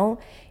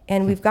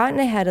 and we've gotten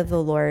ahead of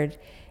the Lord.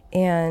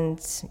 And,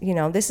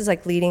 this is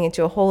like leading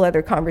into a whole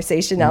other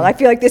conversation now. I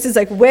feel like this is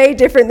like way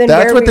different than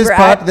where we were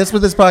at. That's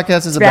what this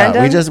podcast is about.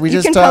 We just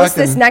you can talk. Post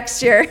this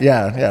next year.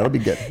 Yeah, it'll be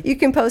good. You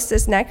can post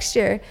this next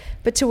year.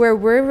 But to where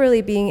we're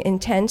really being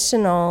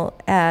intentional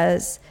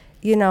as,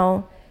 you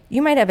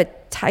might have a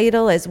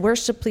title as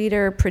worship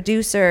leader,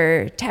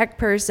 producer, tech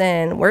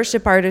person,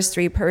 worship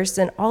artistry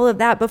person, all of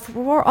that. But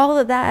for all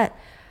of that,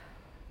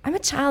 I'm a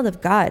child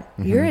of God.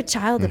 You're a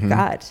child of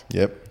God.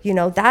 Yep.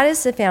 That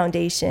is the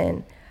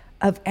foundation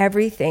of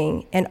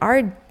everything. And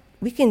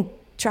we can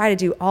try to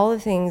do all the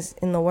things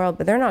in the world,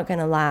 but they're not going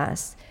to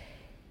last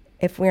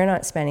if we're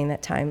not spending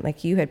that time,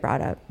 like you had brought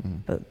up,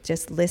 but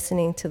just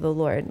listening to the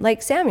Lord.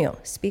 Like Samuel,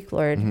 speak,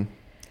 Lord,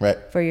 right,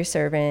 for your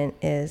servant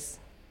is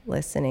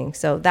listening.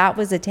 So that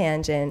was a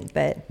tangent,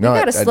 but we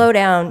got to slow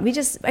down.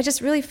 I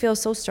just really feel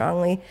so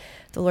strongly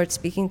the Lord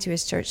speaking to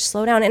his church,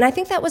 slow down. And I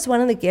think that was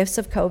one of the gifts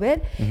of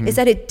COVID, is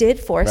that it did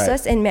force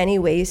us in many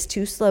ways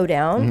to slow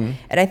down.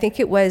 And I think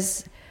it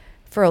was,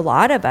 for a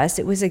lot of us,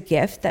 it was a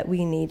gift that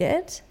we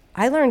needed.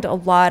 I learned a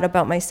lot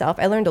about myself.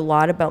 I learned a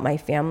lot about my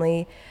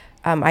family.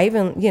 I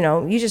even,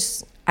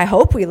 I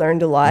hope we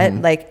learned a lot.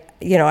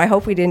 I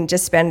hope we didn't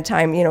just spend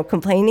time,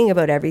 complaining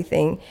about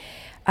everything.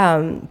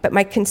 But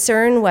my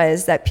concern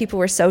was that people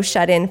were so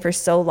shut in for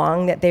so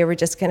long that they were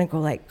just going to go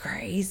like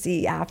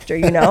crazy after,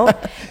 And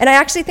I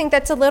actually think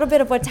that's a little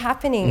bit of what's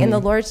happening. And the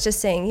Lord's just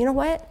saying, you know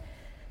what?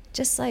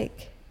 Just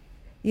like,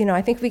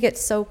 I think we get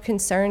so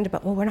concerned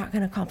about, we're not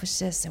going to accomplish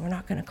this and we're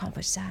not going to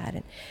accomplish that.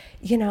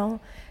 And,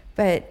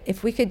 but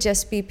if we could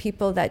just be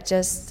people that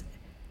just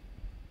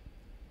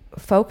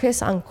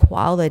focus on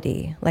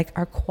quality, like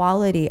our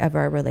quality of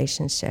our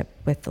relationship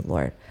with the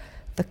Lord,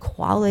 the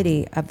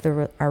quality of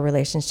our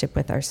relationship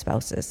with our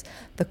spouses,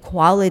 the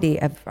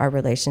quality of our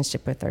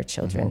relationship with our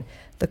children,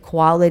 the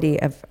quality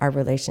of our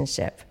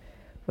relationship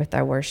with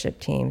our worship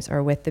teams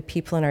or with the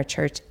people in our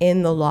church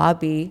in the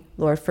lobby.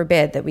 Lord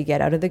forbid that we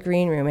get out of the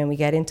green room and we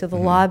get into the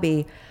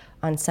lobby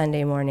on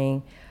Sunday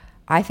morning.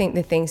 I think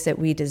the things that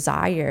we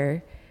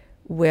desire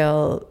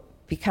will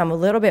become a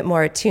little bit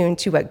more attuned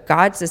to what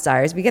God's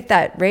desires. We get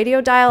that radio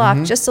dial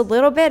off just a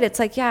little bit. It's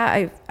like,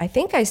 I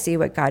think I see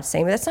what God's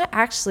saying, but that's not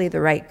actually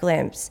the right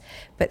glimpse.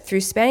 But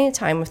through spending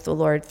time with the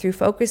Lord, through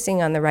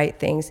focusing on the right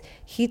things,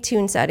 he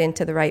tunes that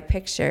into the right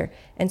picture.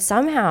 And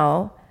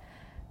somehow,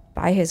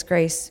 by his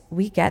grace,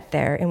 we get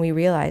there and we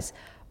realize,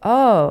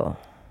 oh,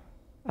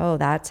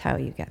 that's how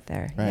you get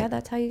there. Right. Yeah,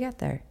 that's how you get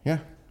there. Yeah.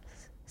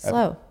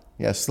 Slow.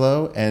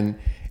 Slow. And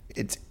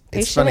it's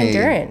patient funny.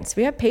 Endurance.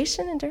 We have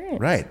patient endurance.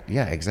 Right.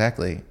 Yeah,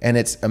 exactly. And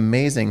it's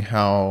amazing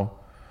how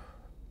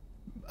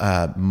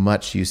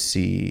much you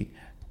see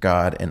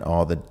God in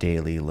all the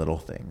daily little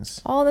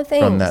things. All the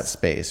things. From that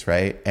space,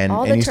 right? And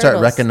you turtles. start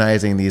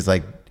recognizing these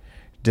like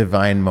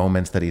divine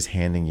moments that he's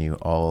handing you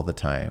all the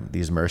time.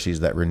 These mercies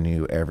that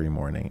renew every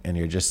morning. And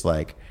you're just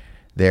like,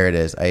 there it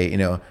is.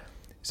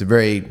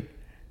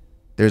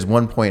 There's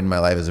one point in my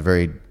life is a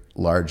very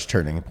large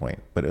turning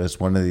point, but it was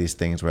one of these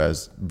things where I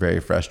was very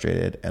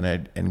frustrated,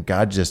 and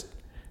God just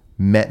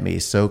met me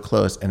so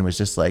close and was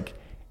just like,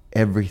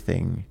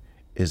 everything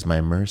is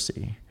my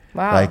mercy.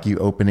 Wow. Like you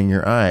opening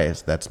your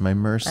eyes, that's my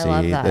mercy.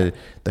 I love that.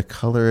 The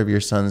color of your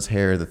son's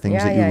hair, the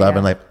things that you love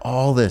in life,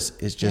 all this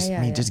is just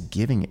me just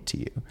giving it to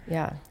you.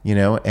 Yeah. You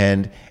know,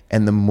 and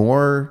the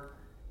more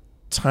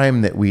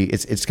time that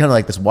it's kind of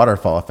like this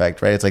waterfall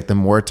effect, right? It's like the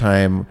more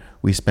time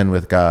we spend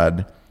with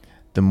God,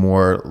 the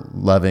more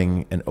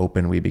loving and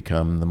open we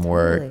become, the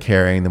more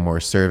caring, the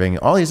more serving,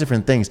 all these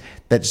different things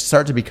that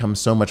start to become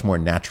so much more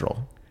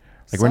natural.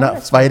 Like we're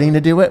not fighting to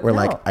do it. We're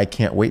like, I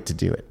can't wait to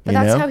do it. But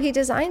that's how he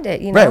designed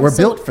it. You know? Right. We're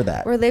built for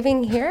that. We're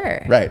living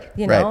here. Right.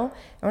 You know,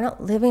 and we're not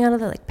living out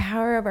of the like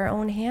power of our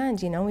own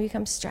hand. You know, we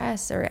become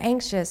stressed or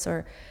anxious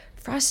or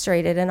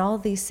frustrated and all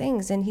of these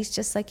things. And he's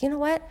just like, you know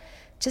what?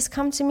 Just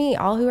come to me,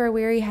 all who are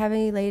weary,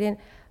 heavy laden.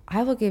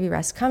 I will give you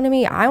rest. Come to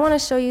me. I want to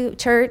show you,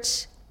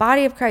 church,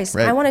 body of Christ.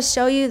 Right. I want to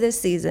show you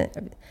this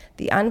season,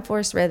 the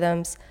unforced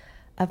rhythms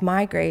of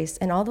my grace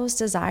and all those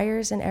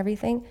desires and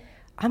everything.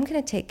 I'm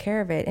going to take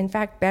care of it. In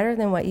fact, better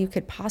than what you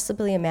could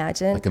possibly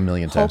imagine. Like a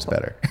million times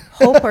better.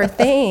 Hope or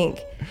think.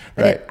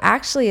 But it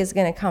actually is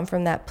going to come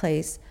from that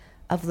place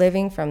of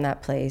living from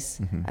that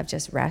place of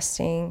just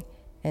resting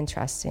and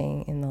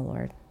trusting in the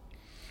Lord.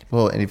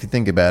 Well, and if you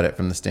think about it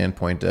from the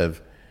standpoint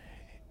of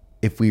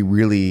if we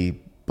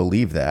really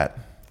believe that.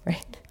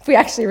 Right. If we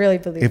actually really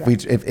believe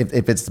that.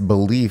 If it's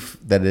belief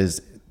that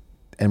is,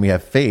 and we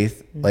have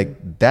faith,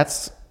 like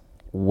that's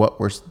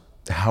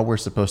how we're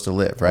supposed to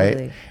live, right?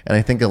 Totally. And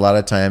I think a lot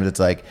of times it's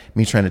like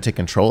me trying to take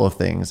control of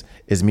things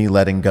is me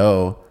letting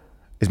go,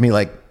 is me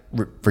like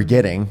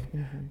forgetting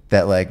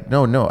that like,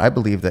 no, I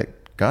believe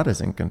that God is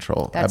in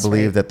control. That's I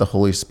believe that the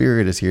Holy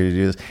Spirit is here to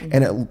do this.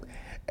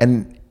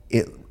 And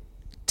it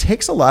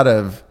takes a lot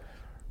of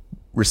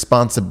a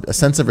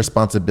sense of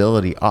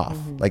responsibility off,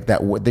 like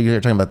that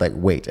you're talking about, like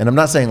weight. And I'm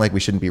not saying like we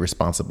shouldn't be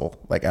responsible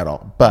like at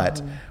all,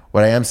 but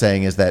what I am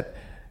saying is that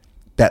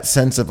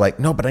sense of like,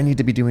 no, but I need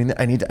to be doing that.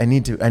 I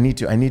need to,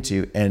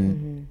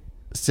 and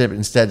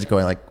instead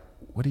going like,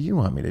 what do you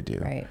want me to do?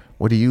 Right.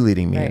 What are you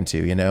leading me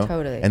into? You know,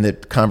 Totally. And the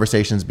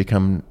conversations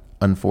become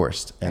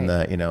unforced, and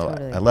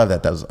totally. I love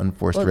that those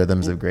unforced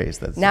rhythms of grace.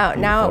 That's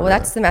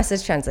that's the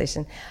Message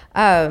translation,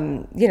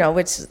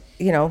 which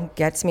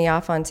gets me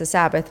off onto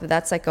Sabbath, but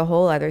that's like a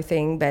whole other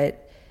thing.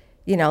 But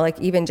like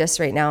even just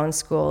right now in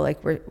school,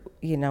 like we're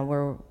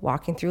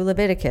walking through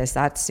Leviticus.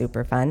 That's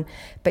super fun.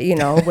 But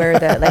we're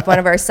like one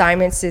of our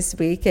assignments this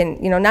week,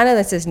 and none of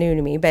this is new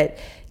to me, but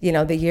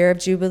the year of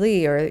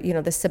Jubilee or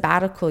the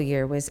sabbatical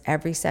year was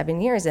every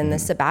 7 years, and the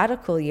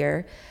sabbatical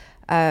year.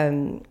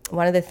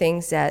 One of the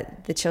things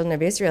that the children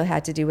of Israel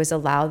had to do was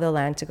allow the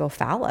land to go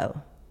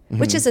fallow,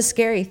 which is a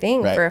scary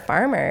thing for a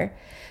farmer.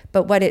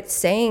 But what it's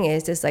saying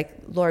is like,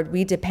 Lord,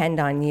 we depend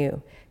on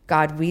you.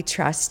 God, we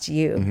trust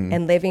you.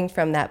 And living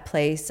from that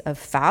place of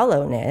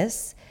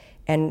fallowness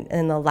and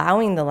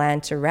allowing the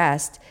land to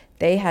rest,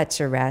 they had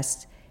to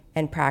rest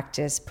and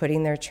practice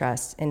putting their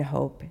trust and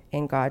hope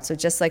in God. So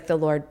just like the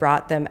Lord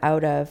brought them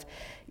out of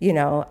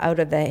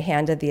the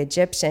hand of the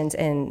Egyptians,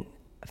 and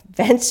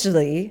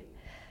eventually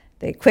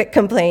they quit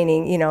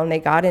complaining, and they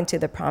got into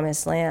the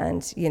promised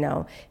land,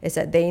 is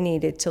that they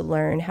needed to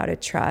learn how to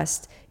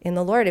trust in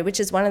the Lord, which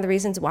is one of the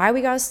reasons why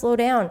we got to slow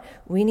down.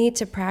 We need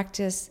to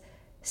practice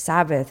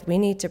Sabbath. We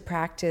need to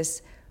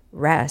practice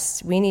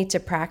rest. We need to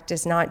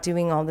practice not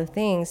doing all the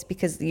things,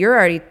 because you're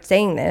already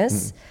saying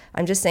this.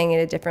 I'm just saying it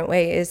a different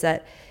way, is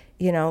that,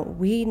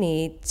 we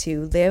need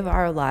to live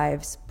our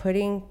lives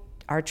putting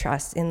our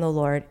trust in the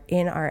Lord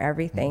in our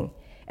everything.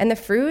 And the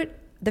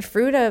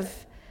fruit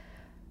of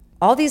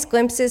all these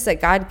glimpses that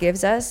God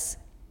gives us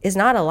is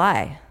not a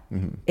lie.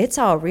 It's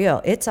all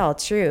real. It's all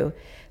true.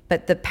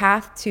 But the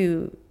path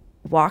to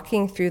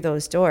walking through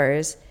those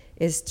doors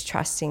is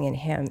trusting in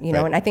him,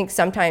 and I think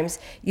sometimes,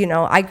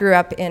 I grew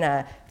up in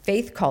a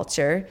faith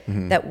culture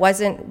that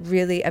wasn't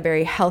really a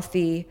very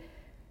healthy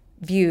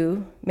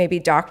view, maybe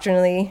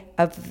doctrinally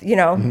of,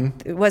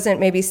 it wasn't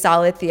maybe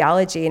solid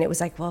theology. And it was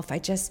like, well, if I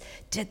just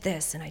did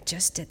this and I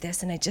just did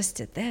this and I just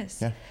did this.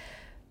 Yeah.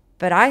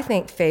 But I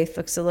think faith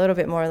looks a little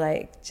bit more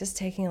like just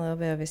taking a little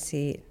bit of a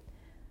seat,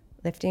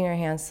 lifting your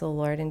hands to the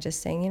Lord and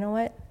just saying, you know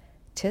what?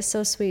 'Tis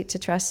so sweet to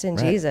trust in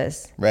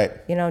Jesus. Right.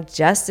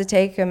 Just to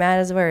take him at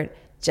his word,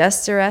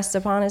 just to rest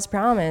upon his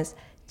promise,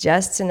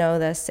 just to know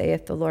thus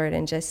saith the Lord,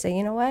 and just say,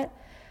 you know what?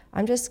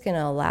 I'm just going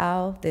to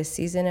allow this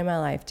season in my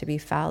life to be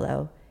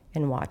fallow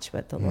and watch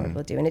what the Lord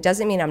will do. And it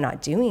doesn't mean I'm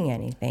not doing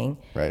anything.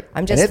 Right.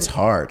 And it's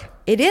hard.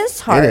 It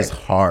is hard. It is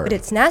hard. But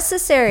it's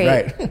necessary.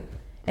 Right.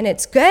 And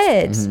it's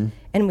good.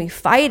 And we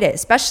fight it,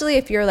 especially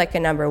if you're like a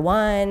number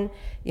one,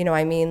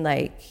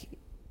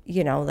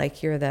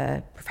 like you're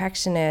the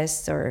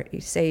perfectionist, or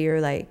you say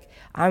you're like,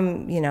 I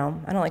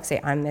don't like to say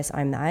I'm this,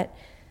 I'm that.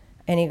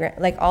 Enneagram,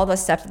 like all the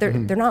stuff, they're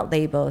not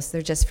labels.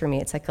 They're just, for me,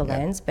 it's like a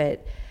lens.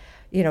 But,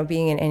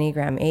 being an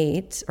Enneagram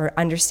 8, or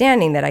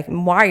understanding that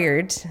I'm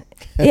wired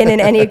in an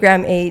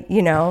Enneagram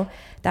 8,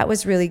 that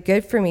was really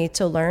good for me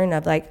to learn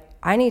of, like,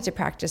 I need to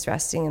practice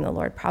resting in the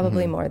Lord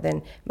probably more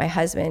than my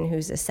husband,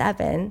 who's a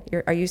 7.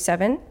 Are you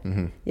 7?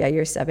 Mm-hmm. Yeah,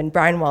 you're 7.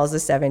 Brian Wall's a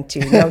 7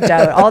 too, no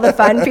doubt. All the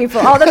fun people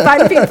are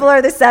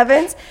the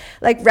 7s.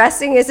 Like,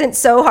 resting isn't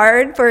so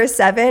hard for a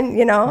 7,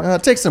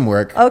 It takes some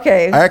work.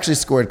 Okay. I actually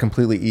scored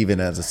completely even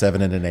as a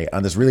 7 and an 8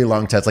 on this really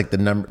long test. Like the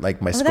number,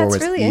 like my score was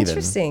even. That's really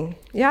interesting.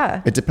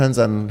 Yeah. It depends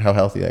on how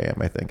healthy I am,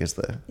 I think, is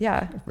the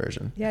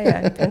version.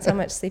 Yeah. It depends how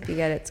much sleep you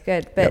get. It's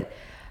good. But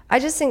I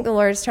just think the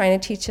Lord's trying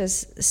to teach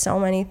us so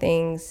many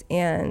things,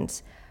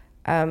 and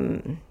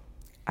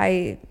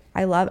I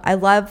love,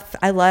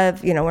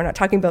 we're not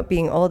talking about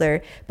being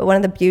older, but one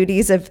of the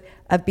beauties of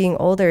being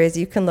older is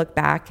you can look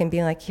back and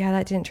be like, yeah,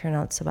 that didn't turn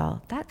out so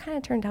well. That kind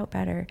of turned out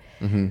better.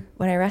 Mm-hmm.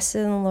 When I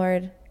rested in the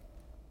Lord,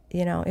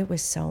 it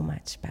was so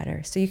much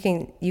better. So you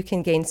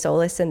can gain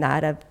solace in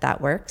that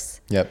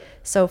works. Yep.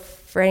 So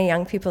for any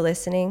young people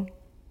listening,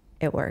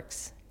 it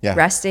works. Yeah.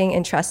 Resting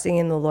and trusting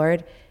in the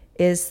Lord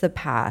is the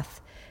path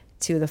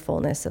to the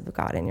fullness of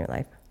God in your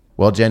life.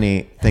 Well,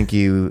 Jenni, thank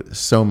you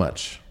so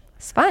much.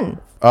 It's fun.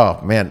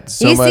 Oh man,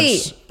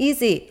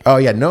 Easy. Oh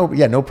yeah,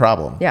 no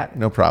problem. Yeah,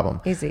 no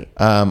problem. Easy.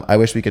 I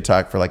wish we could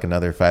talk for like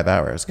another 5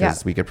 hours,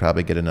 because we could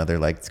probably get another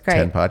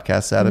 10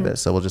 podcasts out of it.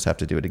 So we'll just have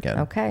to do it again.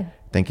 Okay.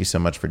 Thank you so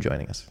much for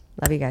joining us.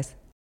 Love you guys.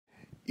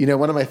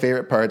 One of my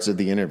favorite parts of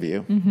the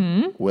interview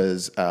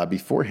was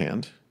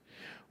beforehand,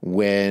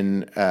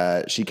 when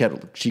she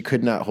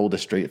could not hold a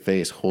straight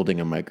face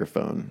holding a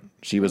microphone.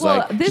 She was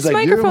this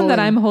microphone that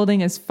I'm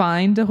holding is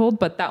fine to hold,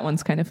 but that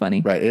one's kind of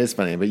funny. Right, it is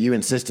funny, but you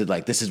insisted,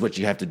 like, this is what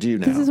you have to do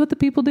now. This is what the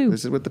people do.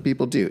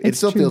 It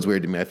still feels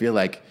weird to me. I feel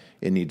like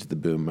it needs the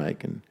boom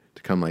mic and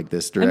to come like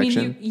this direction.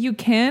 I mean, you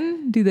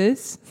can do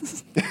this.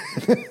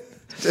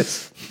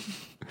 It's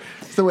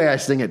the way I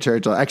sing at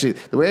church. Actually,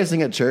 the way I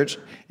sing at church,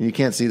 and you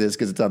can't see this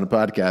because it's on the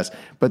podcast,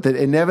 but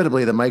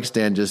inevitably the mic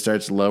stand just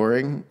starts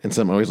lowering, and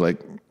so I'm always like,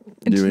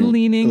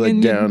 leaning like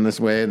down this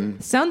way,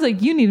 and sounds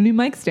like you need a new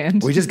mic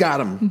stand. We just got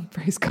them.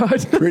 Praise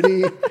God.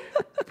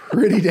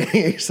 pretty dang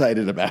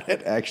excited about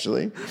it,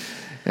 actually.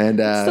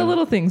 And it's the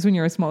little things when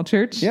you're a small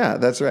church. Yeah,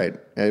 that's right.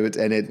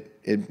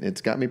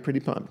 It's got me pretty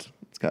pumped.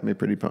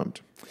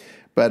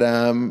 But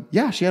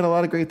she had a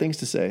lot of great things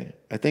to say.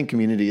 I think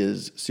community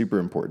is super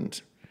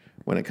important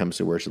when it comes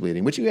to worship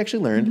leading, which you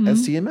actually learned at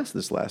CMS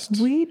this last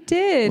We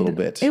did. little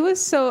bit. It was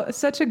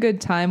such a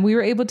good time. We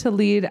were able to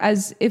lead,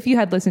 as if you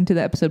had listened to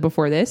the episode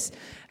before this,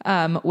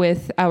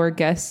 with our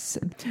guests.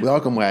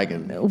 Welcome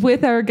Wagon.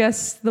 With our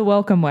guests, the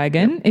Welcome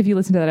Wagon. Yep. If you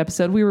listen to that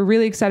episode, we were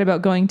really excited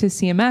about going to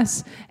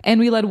CMS, and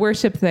we led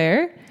worship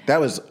there. That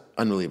was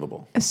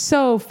unbelievable.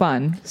 So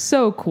fun.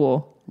 So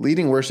cool.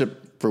 Leading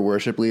worship for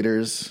worship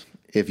leaders,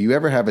 if you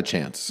ever have a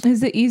chance,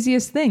 is the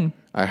easiest thing.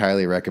 I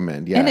highly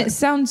recommend. Yeah. And it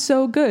sounds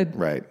so good.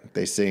 Right.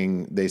 They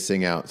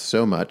sing out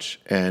so much.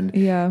 And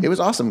it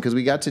was awesome because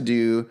we got to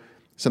do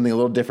something a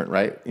little different,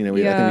 right? I think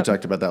we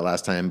talked about that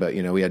last time, but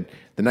we had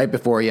the night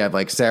before, you have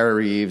like Sarah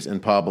Reeves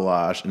and Paul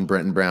Balash and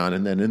Brenton Brown.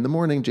 And then in the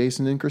morning,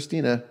 Jason and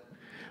Christina,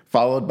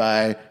 followed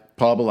by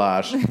Paul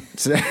Balash,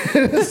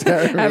 Sarah Reeves,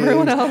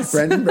 everyone else,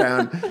 Brenton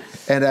Brown.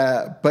 And,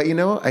 but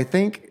I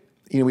think,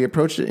 we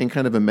approached it in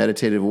kind of a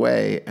meditative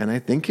way, and I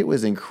think it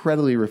was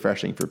incredibly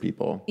refreshing for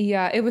people.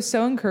 Yeah, it was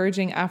so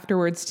encouraging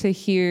afterwards to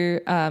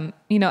hear,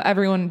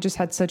 everyone just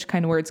had such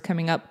kind words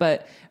coming up,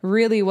 but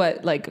really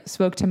what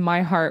spoke to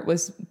my heart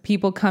was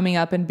people coming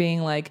up and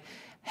being like,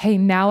 hey,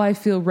 now I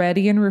feel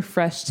ready and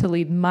refreshed to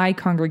lead my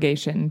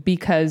congregation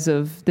because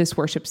of this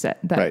worship set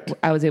that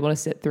I was able to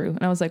sit through.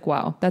 And I was like,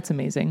 wow, that's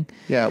amazing.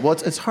 Yeah, well,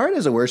 it's hard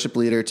as a worship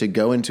leader to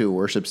go into a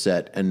worship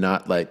set and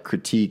not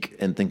critique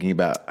and thinking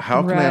about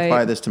how can I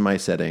apply this to my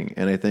setting.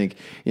 And I think,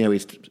 we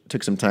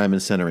took some time in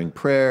centering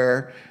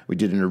prayer. We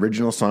did an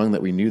original song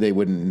that we knew they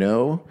wouldn't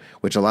know,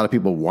 which a lot of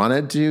people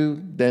wanted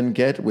to then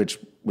get, which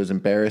was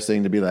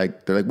embarrassing to be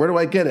like, they're like, where do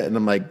I get it? And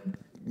I'm like,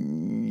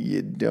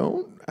 you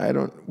don't? I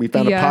don't. We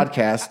found a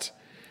podcast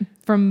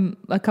from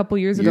a couple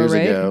years ago,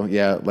 right?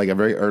 Yeah, like a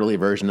very early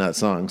version of that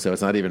song. So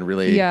it's not even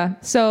really. Yeah.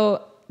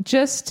 So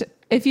just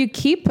if you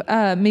keep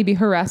maybe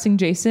harassing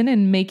Jason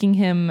and making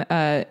him,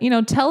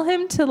 tell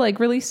him to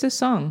release this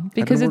song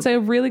because it's a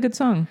really good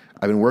song.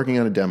 I've been working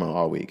on a demo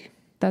all week.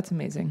 That's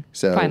amazing.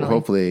 So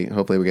hopefully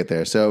we get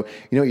there. So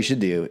what you should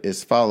do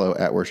is follow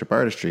at Worship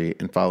Artistry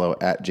and follow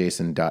at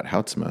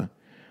Jason.Houtsma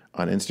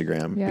on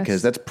Instagram,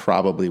 because that's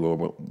probably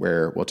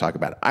where we'll talk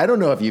about it. I don't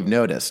know if you've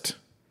noticed.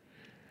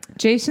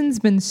 Jason's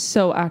been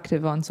so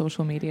active on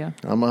social media.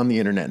 I'm on the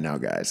internet now,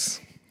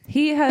 guys.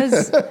 He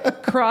has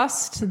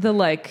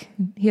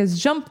he has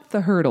jumped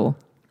the hurdle,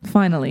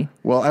 finally.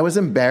 Well, I was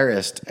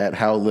embarrassed at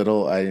how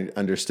little I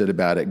understood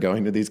about it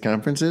going to these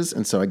conferences,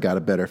 and so I got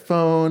a better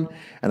phone,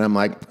 and I'm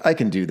like, I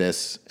can do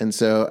this. And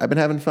so I've been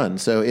having fun.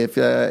 So if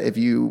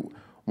you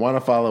want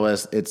to follow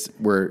us,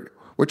 we're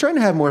we're trying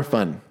to have more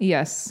fun.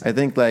 Yes. I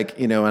think like,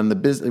 on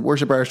the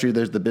worship artistry,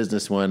 there's the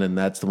business one, and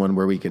that's the one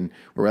where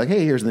we're like,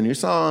 hey, here's the new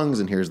songs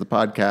and here's the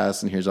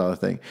podcast and here's all the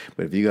thing.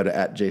 But if you go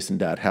to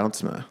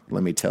 @jason.houtsma,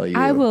 let me tell you.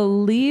 I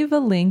will leave a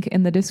link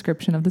in the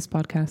description of this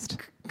podcast.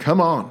 Come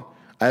on.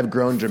 I've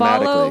grown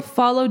dramatically.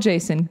 Follow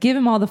Jason. Give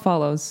him all the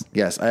follows.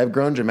 Yes, I have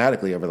grown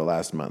dramatically over the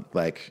last month,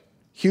 like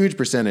huge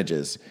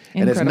percentages.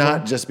 Incredible. And it's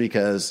not just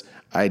because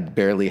I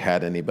barely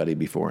had anybody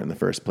before in the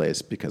first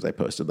place, because I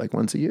posted like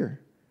once a year.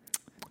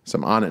 So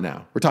I'm on it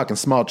now. We're talking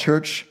small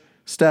church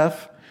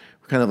stuff.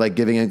 We're kind of like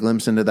giving a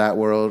glimpse into that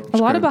world. A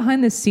lot of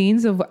behind the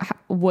scenes of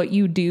what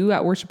you do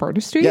at Worship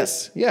Artistry.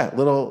 Yes. Yeah.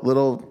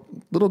 Little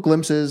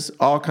glimpses,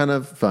 all kind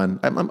of fun.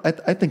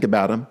 I think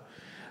about them.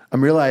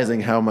 I'm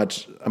realizing how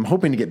much I'm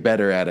hoping to get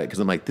better at it, because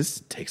I'm like, this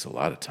takes a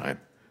lot of time.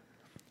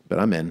 But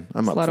I'm in.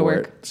 I'm up for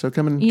it. So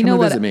come and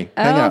visit me.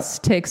 Hang out. Else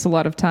takes a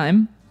lot of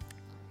time?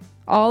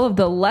 All of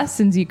the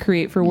lessons you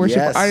create for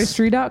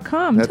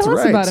worshipartistry.com. That's Tell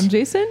us right. about them,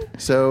 Jason.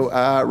 So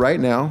right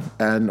now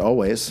and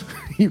always,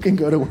 you can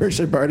go to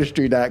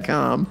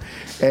worshipartistry.com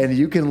and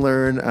you can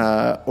learn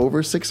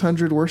over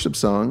 600 worship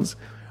songs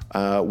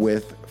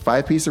with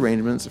 5-piece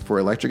arrangements for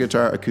electric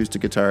guitar,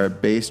 acoustic guitar,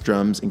 bass,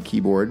 drums, and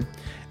keyboard,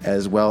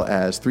 as well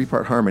as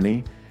 3-part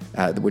harmony,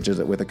 which is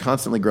with a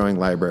constantly growing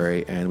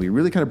library. And we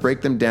really kind of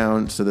break them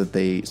down so that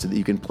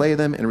you can play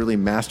them and really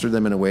master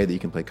them in a way that you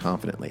can play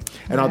confidently.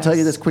 And I'll tell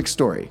you this quick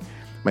story.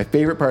 My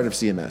favorite part of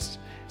CMS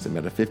is I've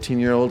got a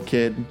 15-year-old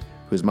kid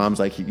whose mom's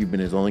like, you've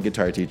been his only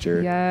guitar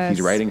teacher. Yes.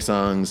 He's writing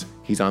songs.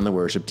 He's on the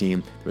worship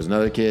team. There was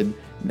another kid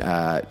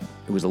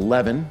who was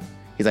 11.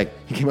 He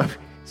came up,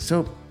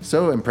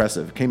 so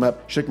impressive. Came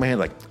up, shook my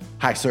hand like,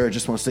 hi, sir, I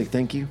just want to say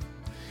thank you.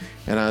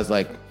 And I was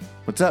like,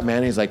 what's up,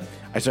 man? He's like,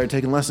 I started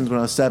taking lessons when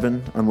I was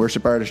 7 on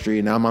worship artistry,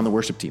 and now I'm on the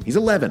worship team. He's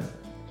 11.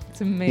 It's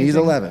amazing. He's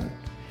 11.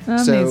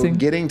 Amazing. So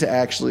getting to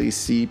actually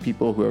see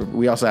people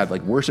we also had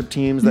like worship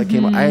teams that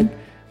came up.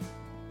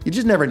 You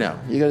just never know.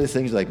 You go to these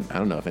things like, I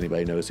don't know if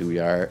anybody knows who we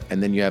are.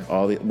 And then you have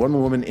one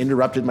woman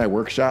interrupted my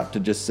workshop to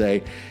just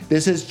say,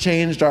 this has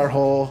changed our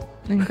whole.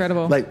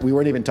 Incredible. Like, we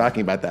weren't even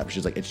talking about that. But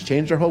she's like, it's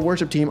changed our whole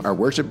worship team.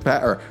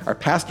 Our our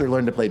pastor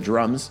learned to play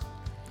drums.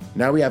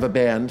 Now we have a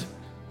band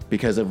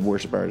because of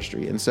worship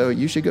artistry. And so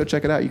you should go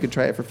check it out. You can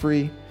try it for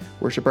free.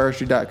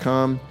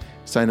 worshipartistry.com.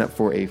 Sign up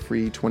for a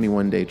free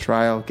 21-day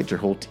trial. Get your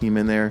whole team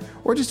in there.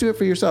 Or just do it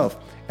for yourself.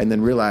 And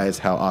then realize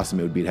how awesome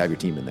it would be to have your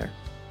team in there.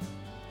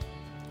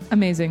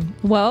 Amazing.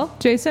 Well,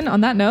 Jason,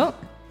 on that note,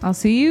 I'll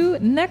see you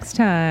next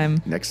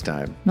time. Next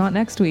time. Not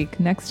next week.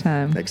 Next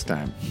time. Next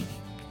time.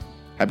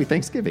 Happy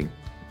Thanksgiving.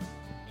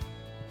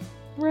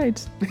 Right.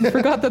 I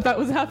forgot that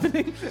was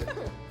happening.